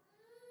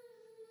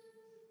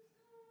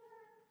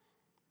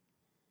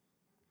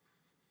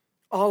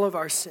 All of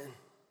our sin.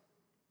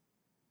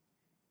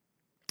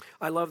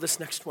 I love this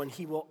next one.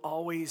 He will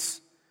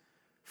always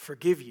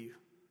forgive you.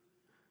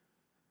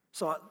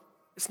 So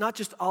it's not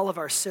just all of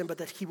our sin, but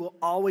that he will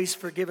always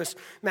forgive us.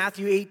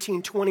 Matthew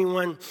 18,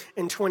 21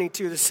 and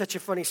 22. This is such a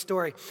funny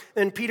story.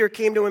 Then Peter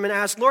came to him and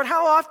asked, Lord,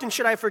 how often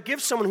should I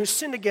forgive someone who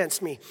sinned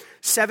against me?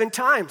 7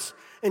 times.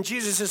 And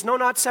Jesus says, no,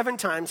 not 7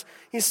 times.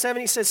 He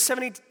says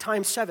 70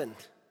 times 7.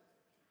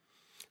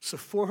 So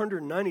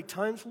 490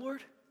 times,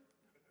 Lord?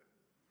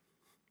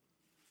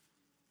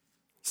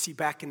 See,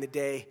 back in the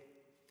day,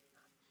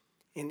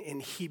 in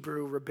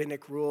Hebrew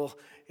rabbinic rule,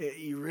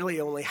 you really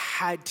only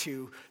had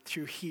to,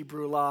 through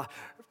Hebrew law,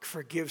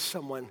 forgive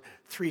someone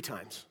 3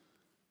 times.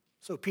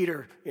 So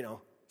Peter,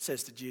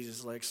 says to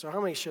Jesus, so how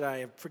many should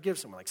I forgive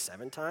someone?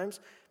 7 times?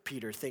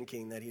 Peter,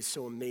 thinking that he's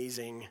so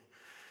amazing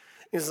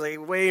He's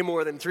like, way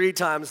more than 3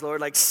 times,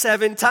 Lord, like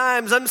 7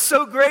 times. I'm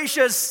so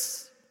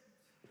gracious.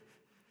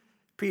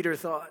 Peter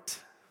thought.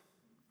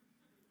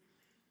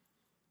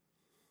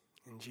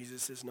 And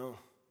Jesus says, no.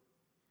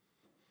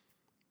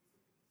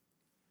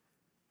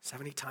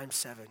 70 times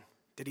 7.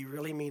 Did he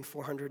really mean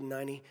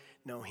 490?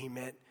 No, he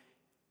meant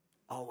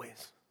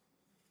always.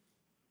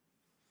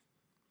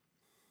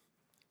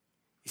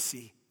 You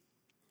see,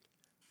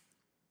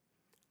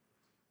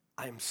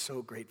 I am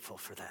so grateful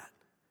for that.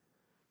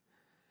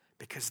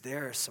 Because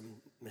there are some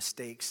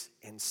mistakes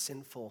and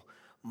sinful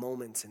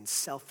moments and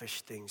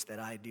selfish things that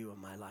I do in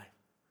my life.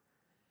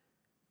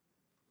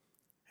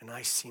 And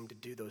I seem to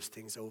do those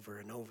things over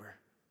and over.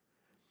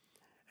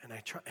 And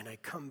I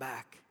come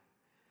back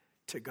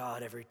to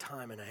God every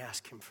time and I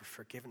ask him for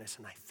forgiveness,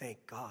 and I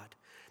thank God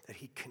that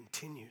he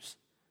continues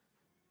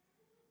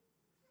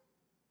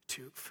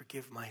to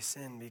forgive my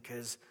sin,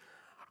 because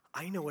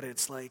I know what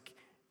it's like,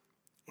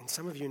 and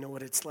some of you know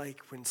what it's like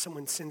when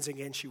someone sins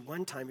against you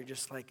one time, you're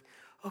just like,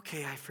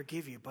 okay, I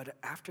forgive you, but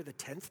after the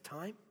 10th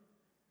time,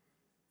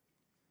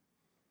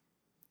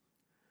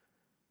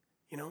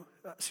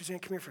 Suzanne,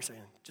 come here for a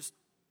second.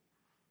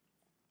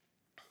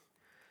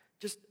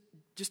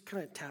 Just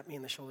kind of tap me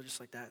in the shoulder just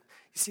like that.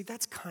 You see,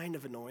 that's kind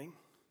of annoying.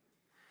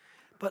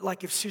 But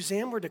like if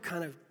Suzanne were to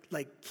kind of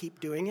like keep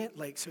doing it,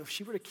 so if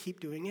she were to keep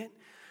doing it,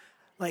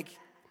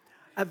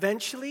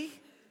 eventually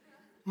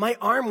my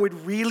arm would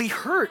really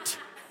hurt.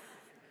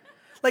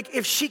 Like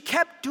if she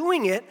kept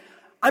doing it,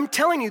 I'm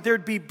telling you,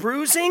 there'd be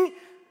bruising,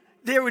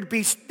 it would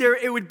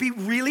be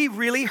really,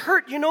 really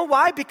hurt. You know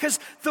why? Because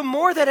the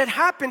more that it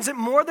happens, the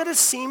more that it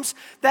seems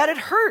that it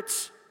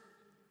hurts.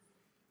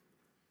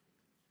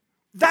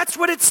 That's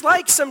what it's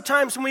like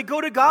sometimes when we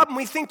go to God and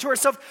we think to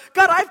ourselves,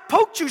 God, I've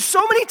poked you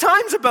so many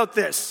times about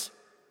this.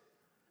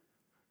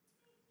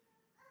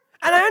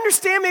 And I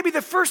understand maybe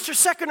the first or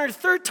second or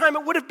third time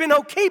it would have been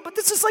okay, but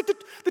this is like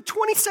the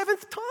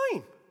 27th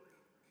time.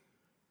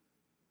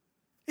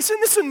 Isn't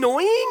this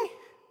annoying?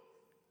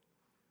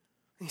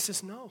 And he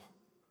says, no.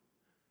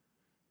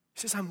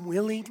 He says, I'm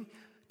willing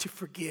to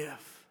forgive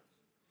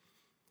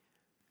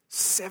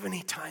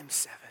 70 times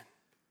 7.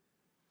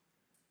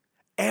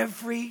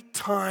 Every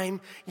time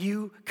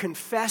you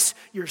confess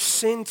your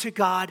sin to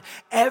God,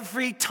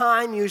 every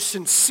time you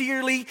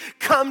sincerely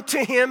come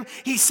to him,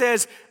 he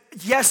says,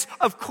 yes,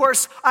 of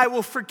course, I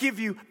will forgive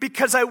you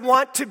because I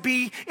want to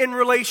be in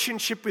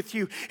relationship with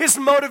you. His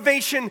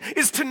motivation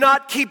is to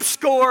not keep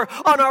score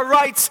on our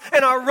rights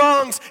and our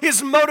wrongs.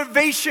 His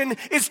motivation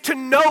is to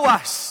know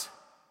us.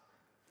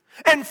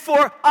 And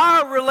for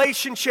our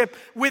relationship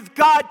with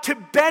God to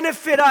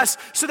benefit us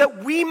so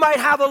that we might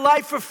have a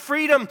life of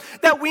freedom,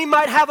 that we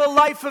might have a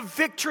life of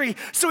victory.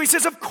 So he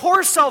says, of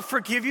course I'll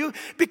forgive you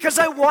because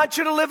I want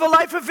you to live a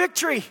life of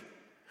victory.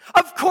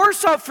 Of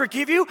course I'll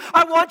forgive you.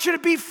 I want you to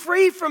be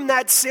free from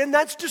that sin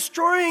that's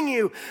destroying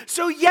you.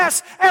 So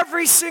yes,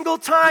 every single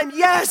time,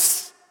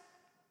 yes.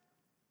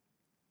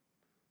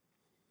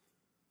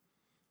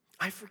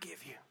 I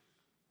forgive you.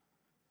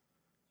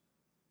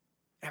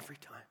 Every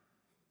time.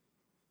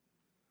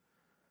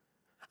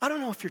 I don't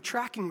know if you're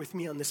tracking with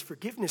me on this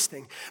forgiveness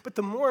thing, but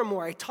the more and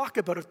more I talk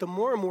about it, the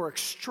more and more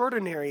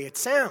extraordinary it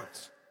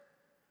sounds.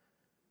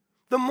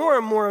 The more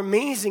and more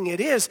amazing it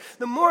is,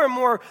 the more and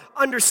more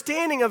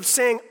understanding of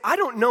saying, I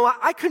don't know,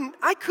 I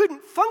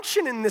couldn't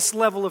function in this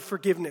level of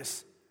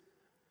forgiveness.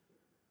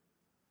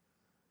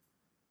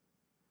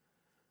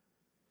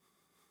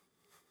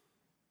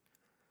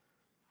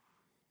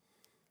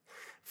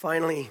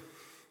 Finally,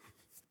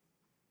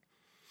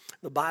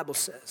 the Bible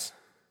says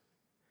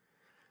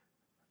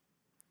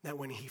that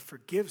when he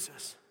forgives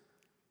us,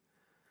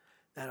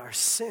 that our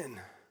sin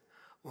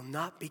will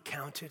not be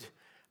counted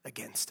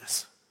against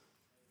us.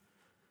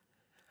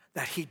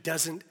 That he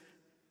doesn't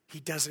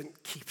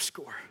keep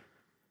score.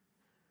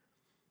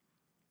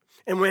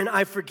 And when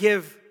I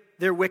forgive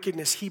their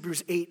wickedness,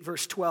 Hebrews 8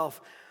 verse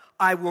 12,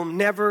 I will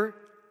never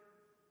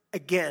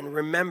again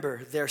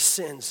remember their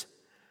sins.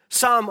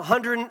 Psalm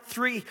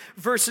 103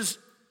 verses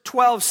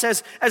 12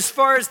 says, as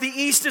far as the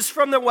east is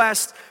from the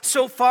west,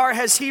 so far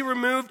has he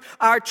removed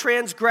our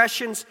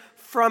transgressions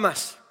from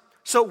us.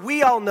 So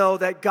we all know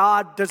that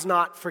God does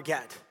not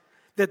forget.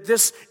 That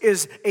this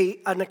is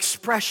an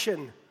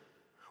expression.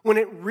 When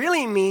it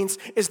really means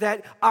is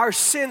that our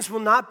sins will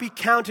not be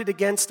counted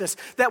against us.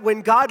 That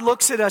when God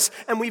looks at us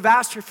and we've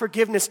asked for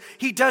forgiveness,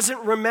 he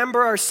doesn't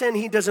remember our sin.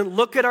 He doesn't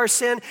look at our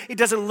sin. He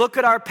doesn't look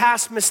at our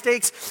past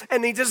mistakes.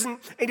 And he doesn't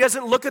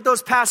look at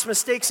those past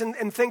mistakes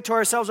and think to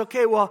ourselves,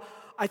 okay, well,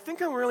 I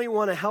think I really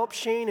want to help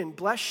Shane and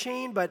bless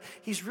Shane, but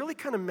he's really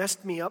kind of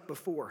messed me up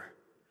before.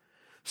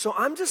 So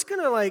I'm just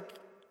going to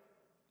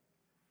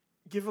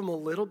give him a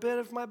little bit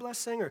of my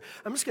blessing, or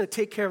I'm just going to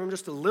take care of him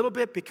just a little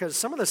bit because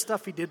some of the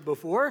stuff he did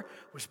before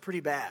was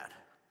pretty bad.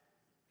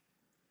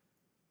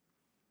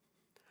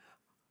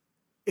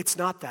 It's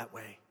not that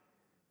way.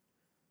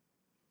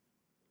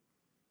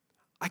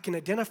 I can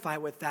identify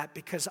with that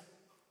because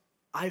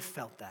I've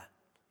felt that.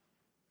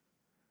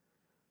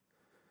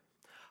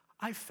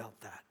 I felt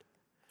that.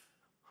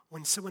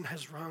 when someone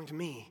has wronged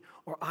me,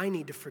 or I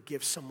need to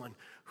forgive someone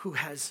who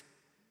has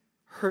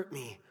hurt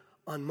me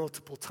on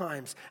multiple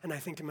times. And I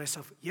think to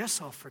myself,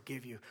 yes, I'll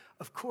forgive you.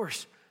 Of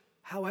course.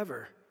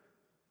 However,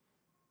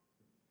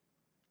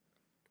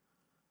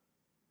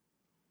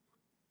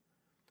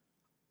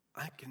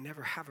 I can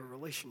never have a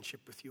relationship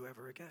with you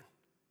ever again.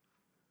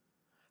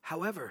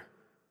 However,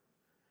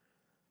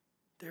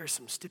 there are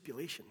some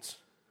stipulations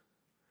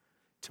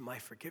to my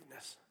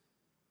forgiveness.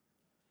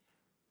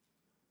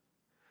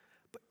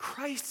 But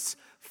Christ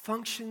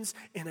functions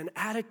in an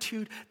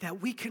attitude that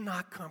we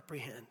cannot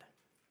comprehend.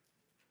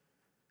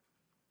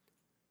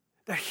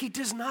 That he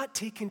does not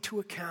take into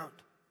account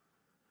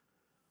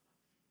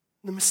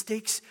the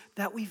mistakes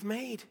that we've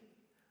made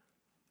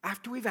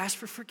after we've asked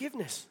for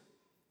forgiveness.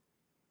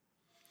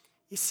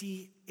 You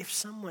see, if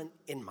someone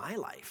in my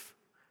life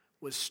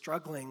was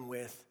struggling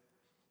with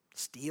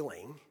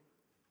stealing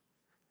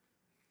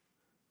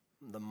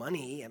the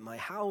money at my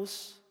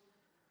house,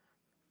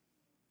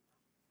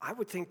 I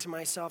would think to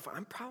myself,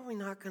 I'm probably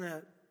not going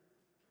to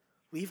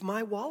leave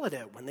my wallet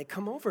out when they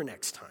come over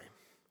next time.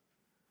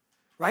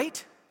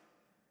 Right?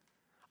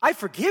 I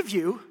forgive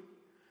you,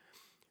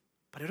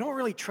 but I don't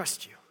really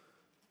trust you.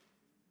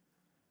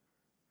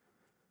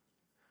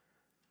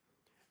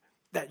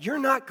 That you're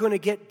not going to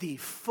get the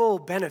full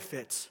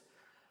benefits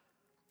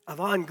of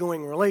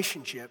ongoing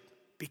relationship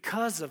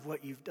because of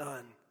what you've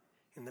done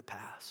in the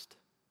past.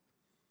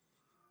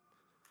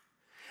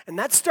 And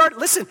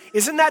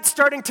isn't that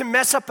starting to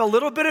mess up a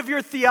little bit of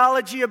your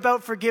theology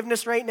about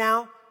forgiveness right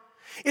now?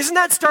 Isn't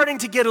that starting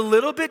to get a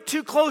little bit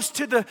too close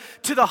to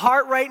the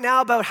heart right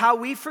now about how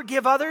we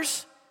forgive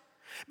others?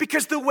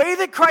 Because the way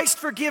that Christ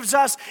forgives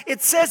us,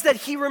 it says that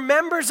he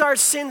remembers our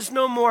sins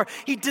no more.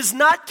 He does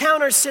not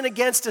count our sin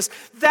against us.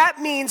 That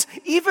means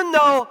even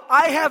though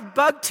I have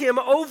bugged him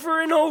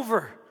over and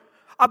over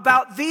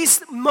about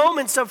these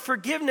moments of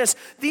forgiveness,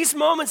 these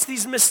moments,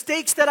 these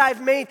mistakes that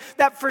I've made,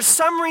 that for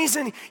some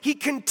reason he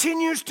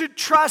continues to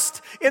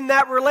trust in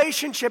that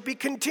relationship. He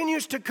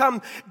continues to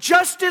come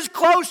just as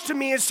close to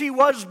me as he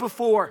was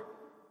before.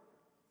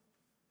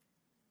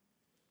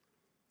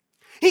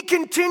 He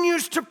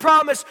continues to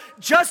promise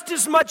just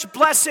as much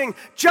blessing,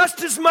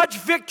 just as much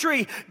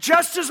victory,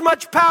 just as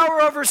much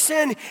power over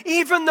sin,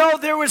 even though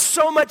there was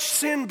so much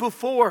sin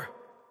before.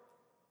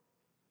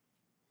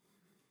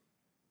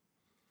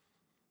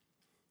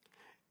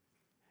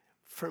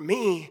 For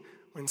me,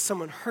 when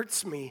someone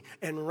hurts me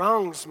and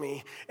wrongs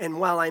me, and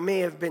while I may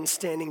have been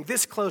standing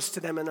this close to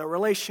them in a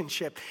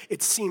relationship,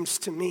 it seems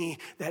to me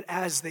that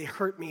as they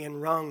hurt me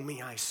and wrong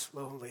me, I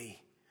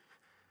slowly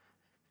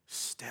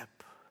step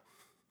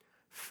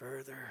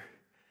further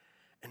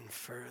and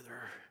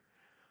further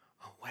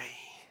away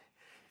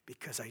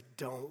because I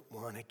don't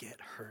want to get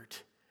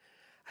hurt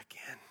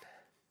again.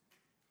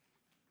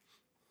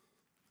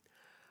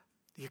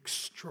 The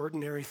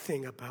extraordinary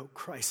thing about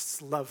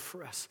Christ's love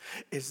for us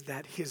is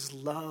that his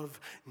love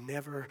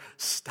never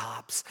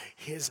stops.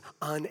 His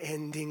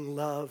unending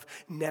love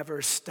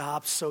never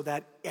stops, so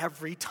that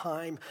every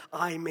time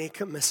I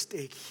make a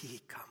mistake,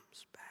 he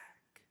comes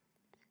back.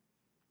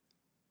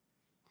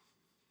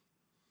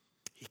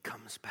 He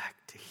comes back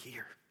to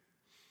here.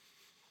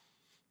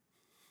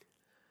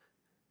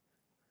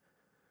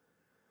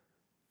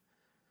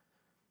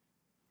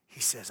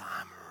 He says,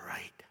 I'm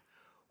right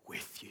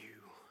with you.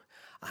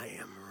 I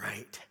am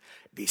right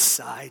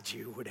beside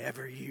you,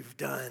 whatever you've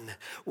done,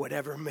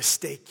 whatever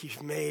mistake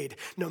you've made,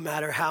 no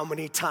matter how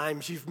many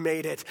times you've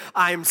made it,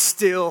 I'm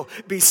still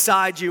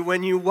beside you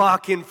when you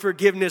walk in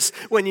forgiveness,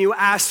 when you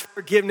ask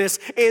forgiveness.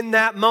 In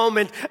that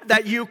moment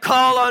that you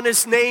call on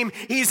his name,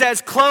 he's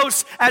as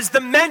close as the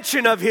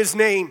mention of his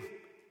name.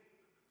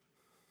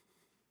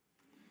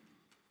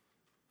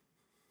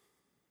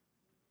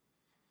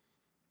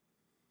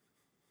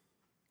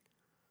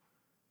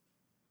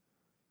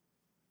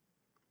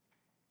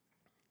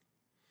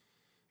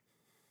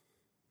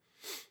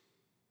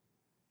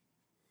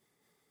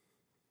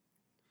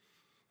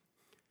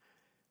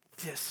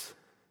 This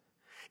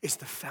is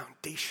the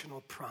foundational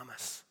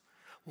promise,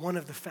 one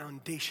of the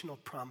foundational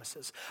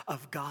promises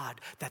of God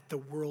that the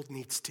world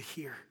needs to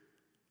hear.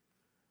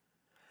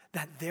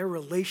 That their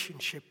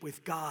relationship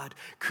with God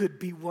could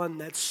be one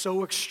that's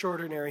so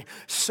extraordinary,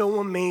 so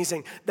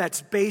amazing,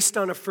 that's based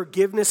on a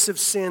forgiveness of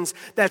sins,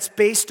 that's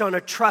based on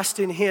a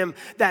trust in him,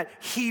 that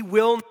he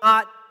will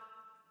not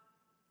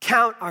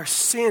count our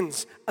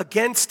sins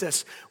against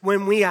us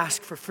when we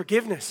ask for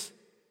forgiveness.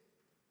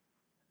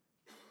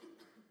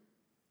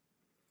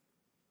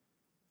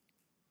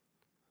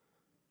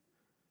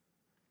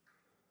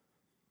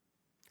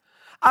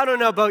 I don't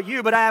know about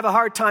you, but I have a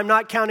hard time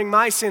not counting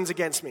my sins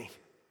against me.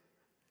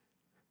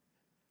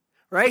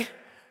 Right?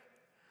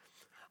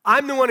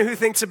 I'm the one who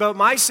thinks about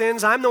my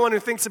sins. I'm the one who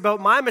thinks about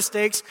my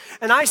mistakes,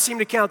 and I seem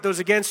to count those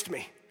against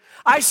me.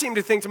 I seem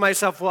to think to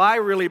myself, well, I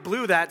really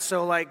blew that,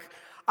 so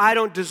I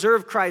don't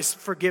deserve Christ's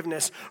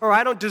forgiveness, or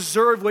I don't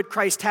deserve what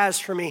Christ has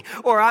for me,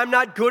 or I'm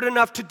not good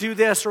enough to do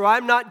this, or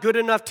I'm not good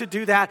enough to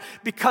do that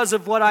because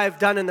of what I've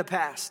done in the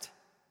past.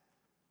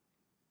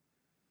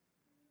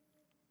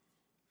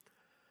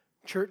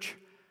 Church,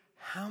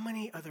 how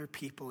many other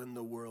people in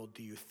the world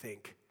do you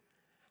think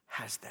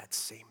has that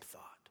same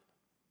thought?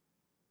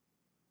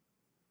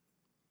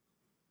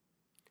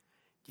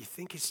 Do you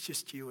think it's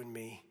just you and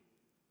me?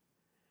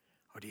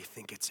 Or do you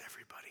think it's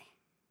everybody?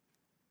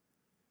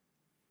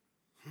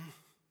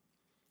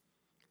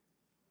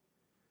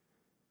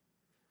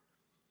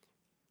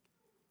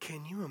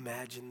 Can you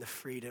imagine the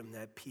freedom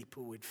that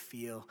people would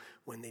feel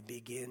when they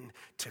begin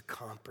to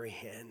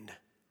comprehend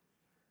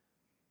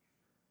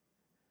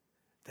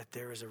that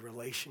there is a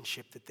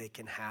relationship that they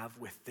can have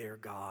with their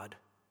God,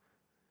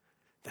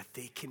 that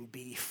they can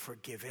be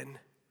forgiven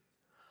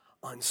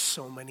on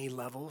so many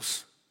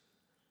levels,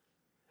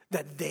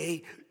 that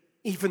they,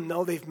 even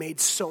though they've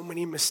made so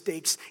many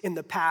mistakes in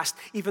the past,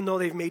 even though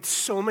they've made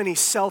so many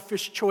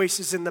selfish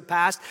choices in the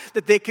past,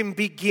 that they can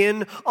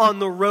begin on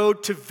the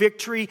road to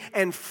victory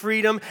and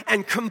freedom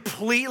and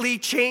completely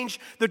change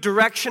the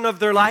direction of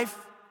their life?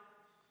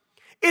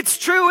 It's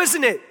true,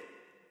 isn't it?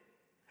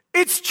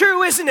 It's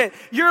true, isn't it?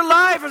 Your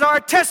life is our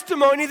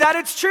testimony that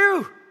it's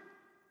true.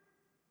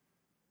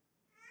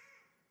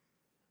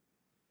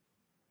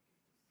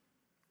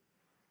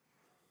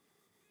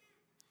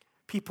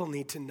 People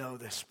need to know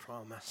this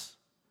promise.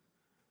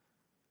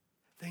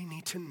 They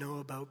need to know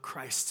about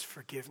Christ's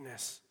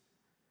forgiveness.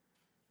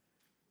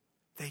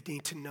 They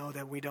need to know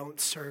that we don't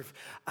serve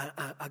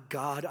a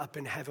God up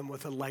in heaven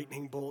with a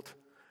lightning bolt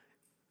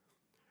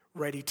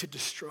ready to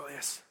destroy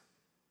us,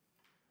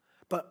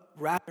 but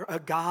rather a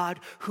God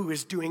who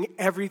is doing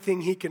everything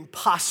he can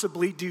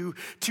possibly do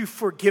to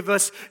forgive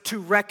us, to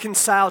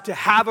reconcile, to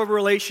have a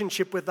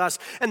relationship with us,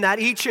 and that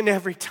each and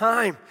every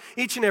time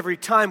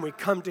we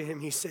come to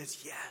him, he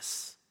says,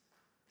 yes.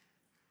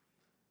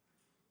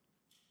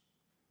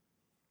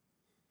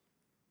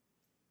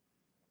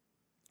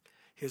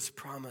 His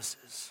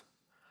promises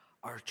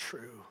are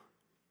true.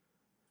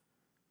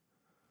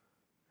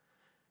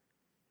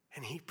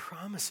 And he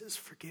promises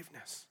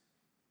forgiveness.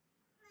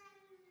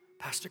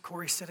 Pastor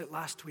Corey said it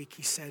last week.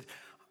 He said,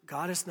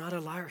 God is not a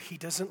liar. He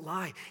doesn't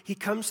lie. He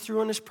comes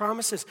through on his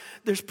promises.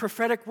 There's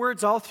prophetic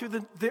words all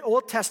through the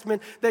Old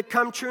Testament that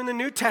come true in the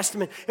New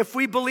Testament. If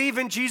we believe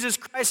in Jesus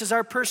Christ as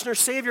our personal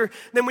Savior,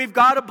 then we've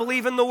got to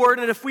believe in the Word.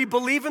 And if we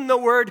believe in the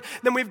Word,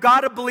 then we've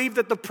got to believe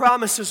that the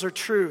promises are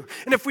true.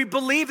 And if we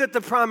believe that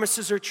the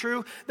promises are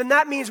true, then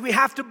that means we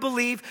have to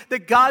believe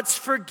that God's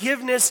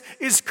forgiveness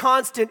is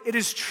constant. It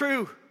is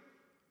true.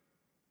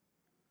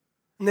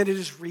 And that it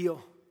is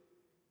real.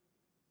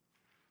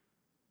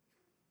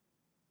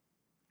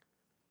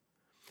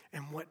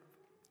 And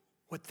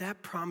what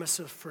that promise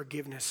of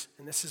forgiveness,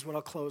 and this is what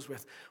I'll close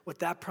with, what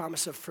that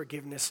promise of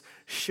forgiveness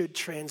should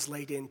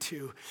translate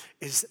into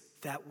is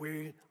that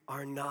we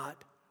are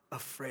not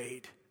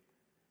afraid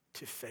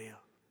to fail.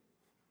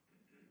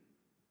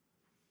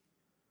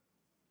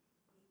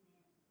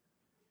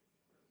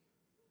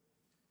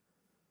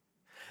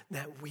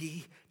 That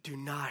we do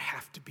not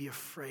have to be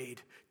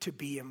afraid to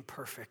be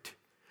imperfect,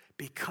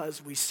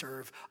 because we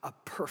serve a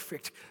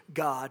perfect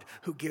God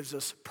who gives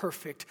us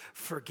perfect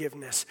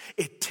forgiveness.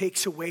 It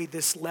takes away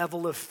this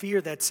level of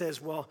fear that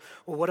says, well,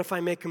 what if I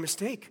make a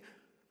mistake?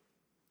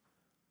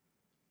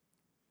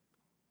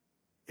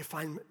 If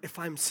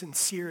I'm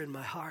sincere in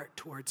my heart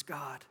towards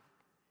God,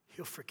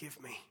 he'll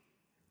forgive me.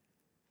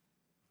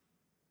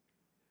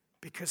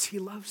 Because he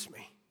loves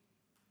me.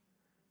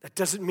 That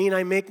doesn't mean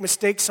I make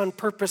mistakes on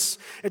purpose.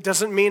 It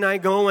doesn't mean I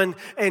go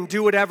and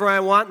do whatever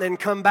I want and then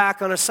come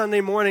back on a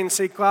Sunday morning and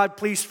say, God,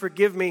 please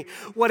forgive me.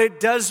 What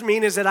it does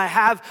mean is that I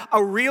have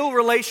a real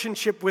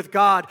relationship with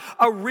God,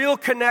 a real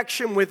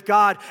connection with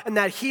God, and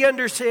that he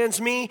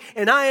understands me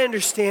and I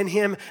understand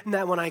him, and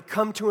that when I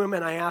come to him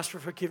and I ask for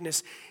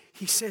forgiveness,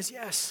 he says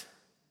yes.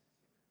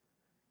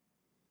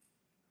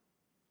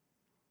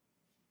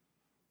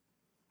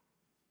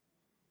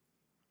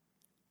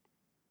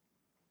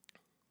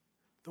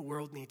 The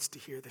world needs to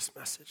hear this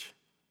message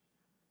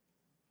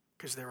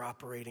because they're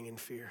operating in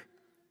fear.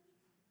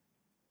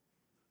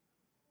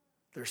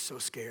 They're so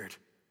scared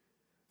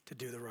to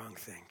do the wrong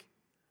thing.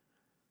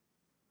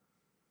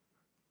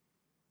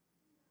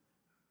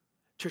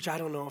 Church, I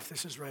don't know if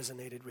this has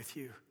resonated with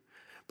you,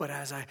 but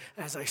as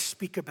I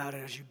speak about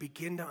it, as you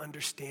begin to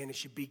understand,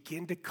 as you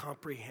begin to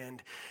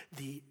comprehend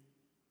the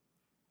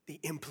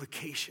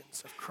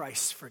implications of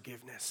Christ's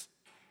forgiveness,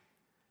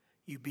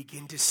 you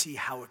begin to see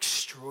how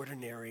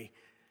extraordinary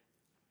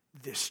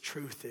this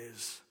truth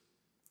is.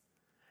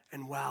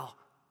 And while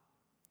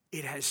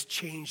it has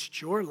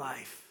changed your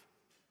life,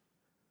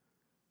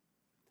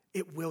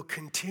 it will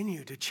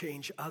continue to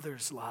change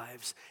others'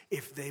 lives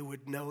if they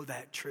would know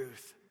that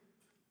truth.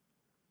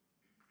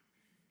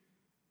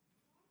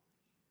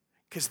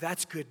 Because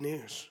that's good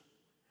news.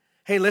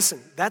 Hey,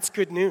 listen, that's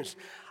good news.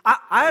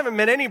 I haven't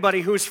met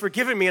anybody who's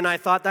forgiven me and I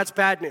thought that's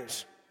bad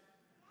news.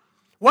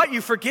 What,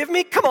 you forgive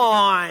me? Come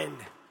on.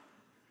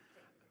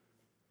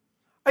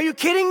 Are you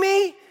kidding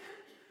me?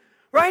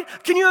 Right?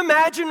 Can you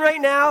imagine right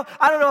now?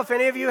 I don't know if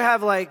any of you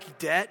have like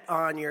debt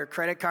on your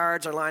credit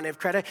cards or line of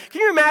credit.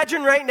 Can you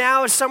imagine right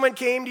now if someone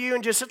came to you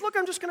and just said, look,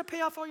 I'm just going to pay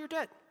off all your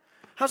debt.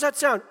 How's that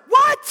sound?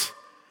 What?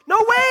 No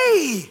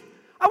way.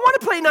 I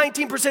want to pay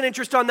 19%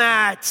 interest on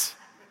that.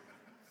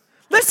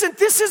 Listen,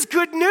 this is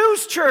good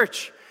news,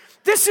 church.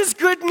 This is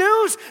good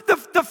news.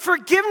 The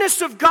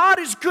forgiveness of God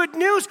is good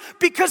news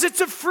because it's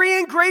a free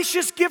and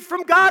gracious gift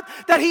from God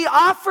that He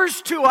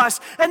offers to us.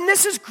 And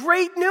this is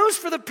great news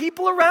for the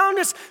people around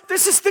us.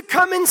 This is the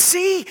come and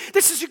see.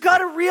 This is, you got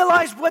to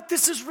realize what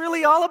this is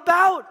really all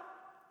about.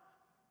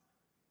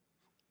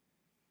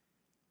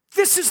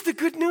 This is the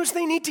good news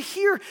they need to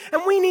hear.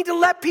 And we need to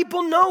let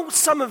people know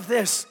some of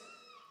this.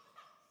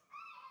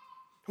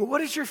 Well,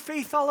 what is your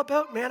faith all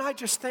about? Man, I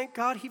just thank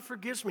God He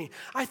forgives me.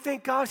 I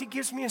thank God He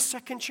gives me a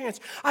second chance.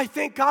 I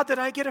thank God that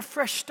I get a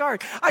fresh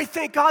start. I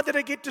thank God that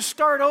I get to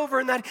start over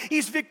and that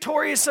He's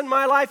victorious in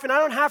my life and I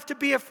don't have to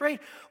be afraid.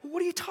 Well,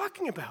 what are you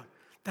talking about?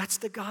 That's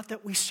the God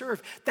that we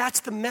serve. That's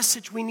the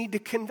message we need to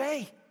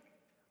convey.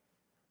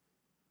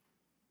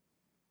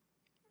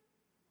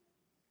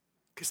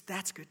 Because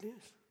that's good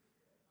news.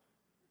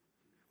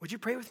 Would you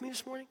pray with me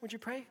this morning? Would you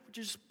pray? Would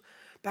you just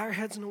bow your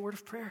heads in a word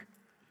of prayer?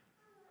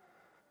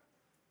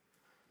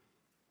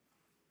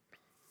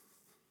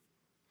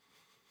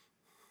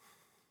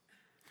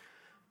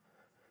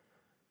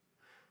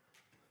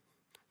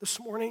 This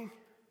morning,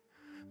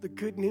 the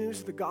good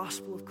news, the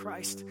gospel of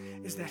Christ,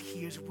 is that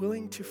He is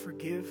willing to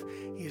forgive.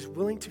 He is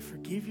willing to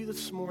forgive you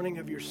this morning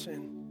of your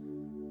sin.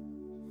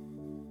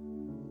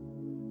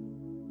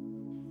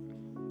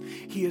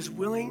 He is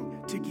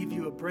willing to give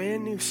you a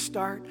brand new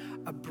start,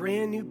 a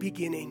brand new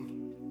beginning.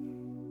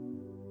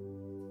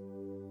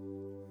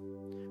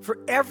 For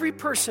every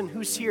person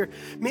who's here,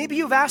 maybe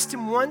you've asked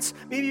Him once,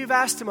 maybe you've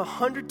asked Him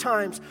 100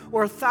 times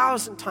or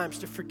 1,000 times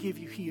to forgive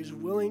you. He is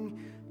willing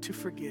to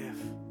forgive.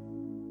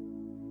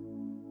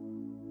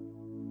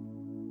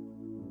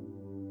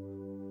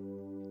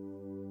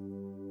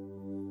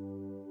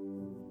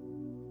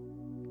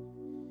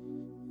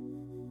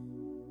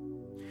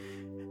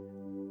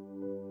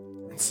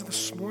 So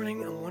this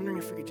morning, I'm wondering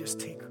if we could just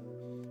take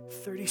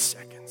 30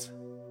 seconds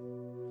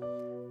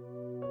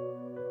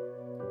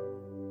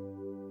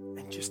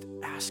and just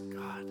ask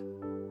God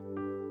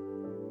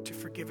to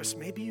forgive us.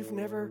 Maybe you've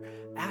never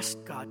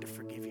asked God to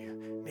forgive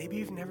you. Maybe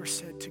you've never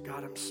said to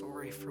God, I'm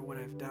sorry for what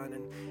I've done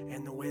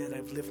and the way that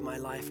I've lived my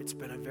life. It's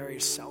been a very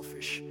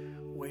selfish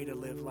way to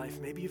live life.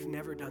 Maybe you've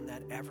never done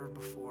that ever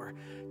before.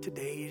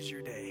 Today is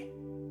your day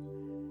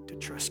to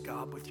trust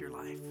God with your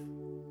life.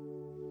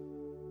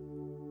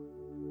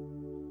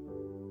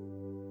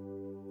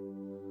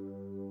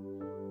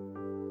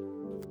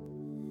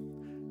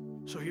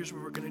 So here's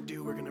what we're going to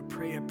do. We're going to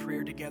pray a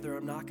prayer together.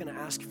 I'm not going to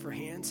ask for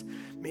hands.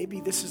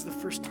 Maybe this is the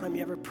first time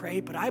you ever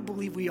prayed, but I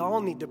believe we all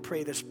need to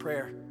pray this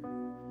prayer.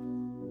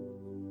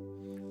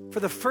 For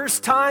the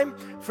first time,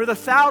 for the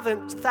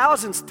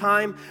thousandth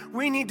time,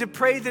 we need to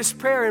pray this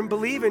prayer and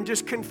believe and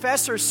just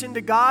confess our sin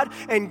to God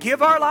and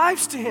give our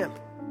lives to Him.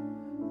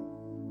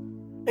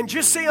 And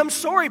just say, I'm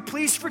sorry,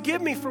 please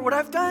forgive me for what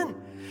I've done.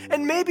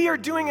 And maybe you're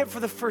doing it for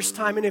the first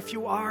time, and if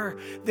you are,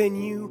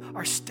 then you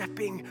are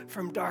stepping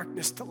from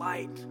darkness to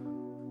light.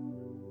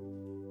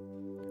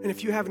 And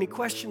if you have any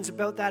questions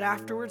about that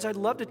afterwards, I'd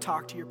love to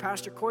talk to you.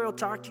 Pastor Coy will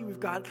talk to you. We've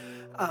got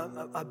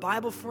a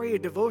Bible for you, a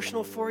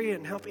devotional for you,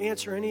 and help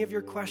answer any of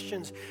your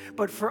questions.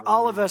 But for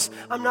all of us,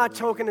 I'm not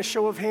talking a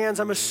show of hands.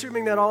 I'm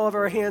assuming that all of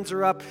our hands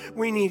are up.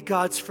 We need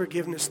God's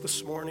forgiveness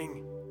this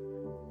morning.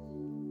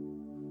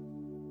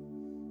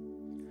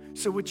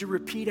 So would you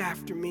repeat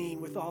after me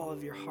with all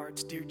of your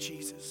hearts? Dear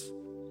Jesus,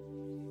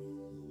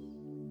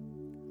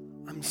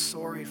 I'm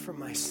sorry for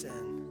my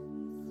sin.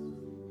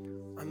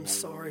 I'm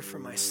sorry for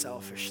my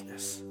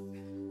selfishness.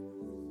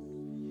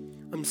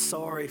 I'm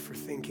sorry for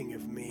thinking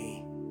of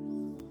me.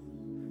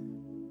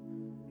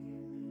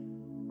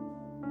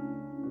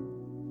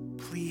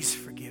 Please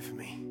forgive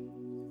me.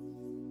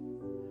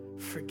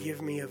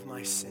 Forgive me of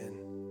my sin.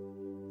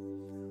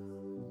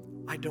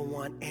 I don't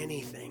want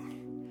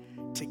anything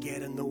to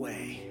get in the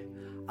way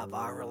of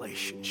our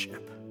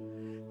relationship.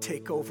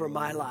 Take over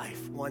my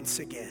life once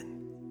again.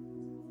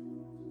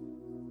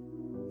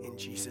 In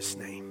Jesus'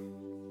 name.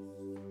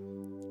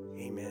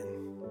 Amen.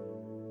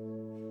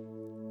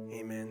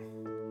 Amen.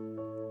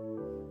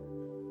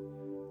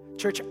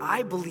 Church,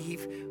 I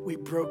believe we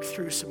broke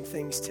through some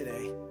things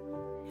today.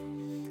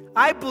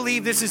 I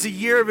believe this is a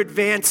year of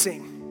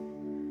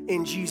advancing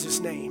in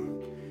Jesus'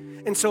 name.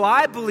 And so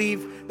I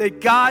believe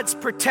that God's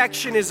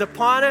protection is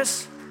upon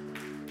us.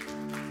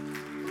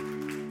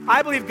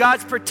 I believe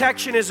God's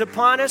protection is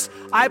upon us.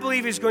 I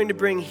believe He's going to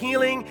bring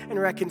healing and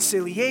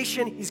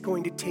reconciliation. He's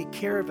going to take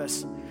care of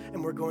us,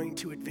 and we're going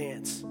to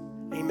advance.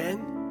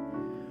 Amen.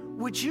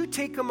 Would you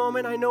take a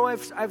moment? I know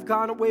I've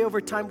gone way over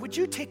time. Would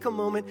you take a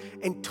moment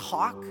and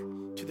talk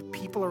to the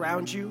people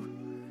around you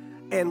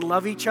and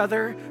love each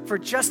other for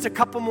just a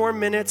couple more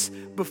minutes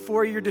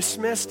before you're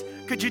dismissed?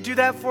 Could you do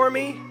that for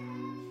me?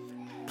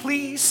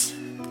 Please.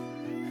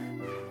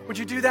 Would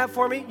you do that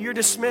for me? You're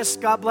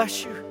dismissed. God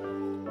bless you.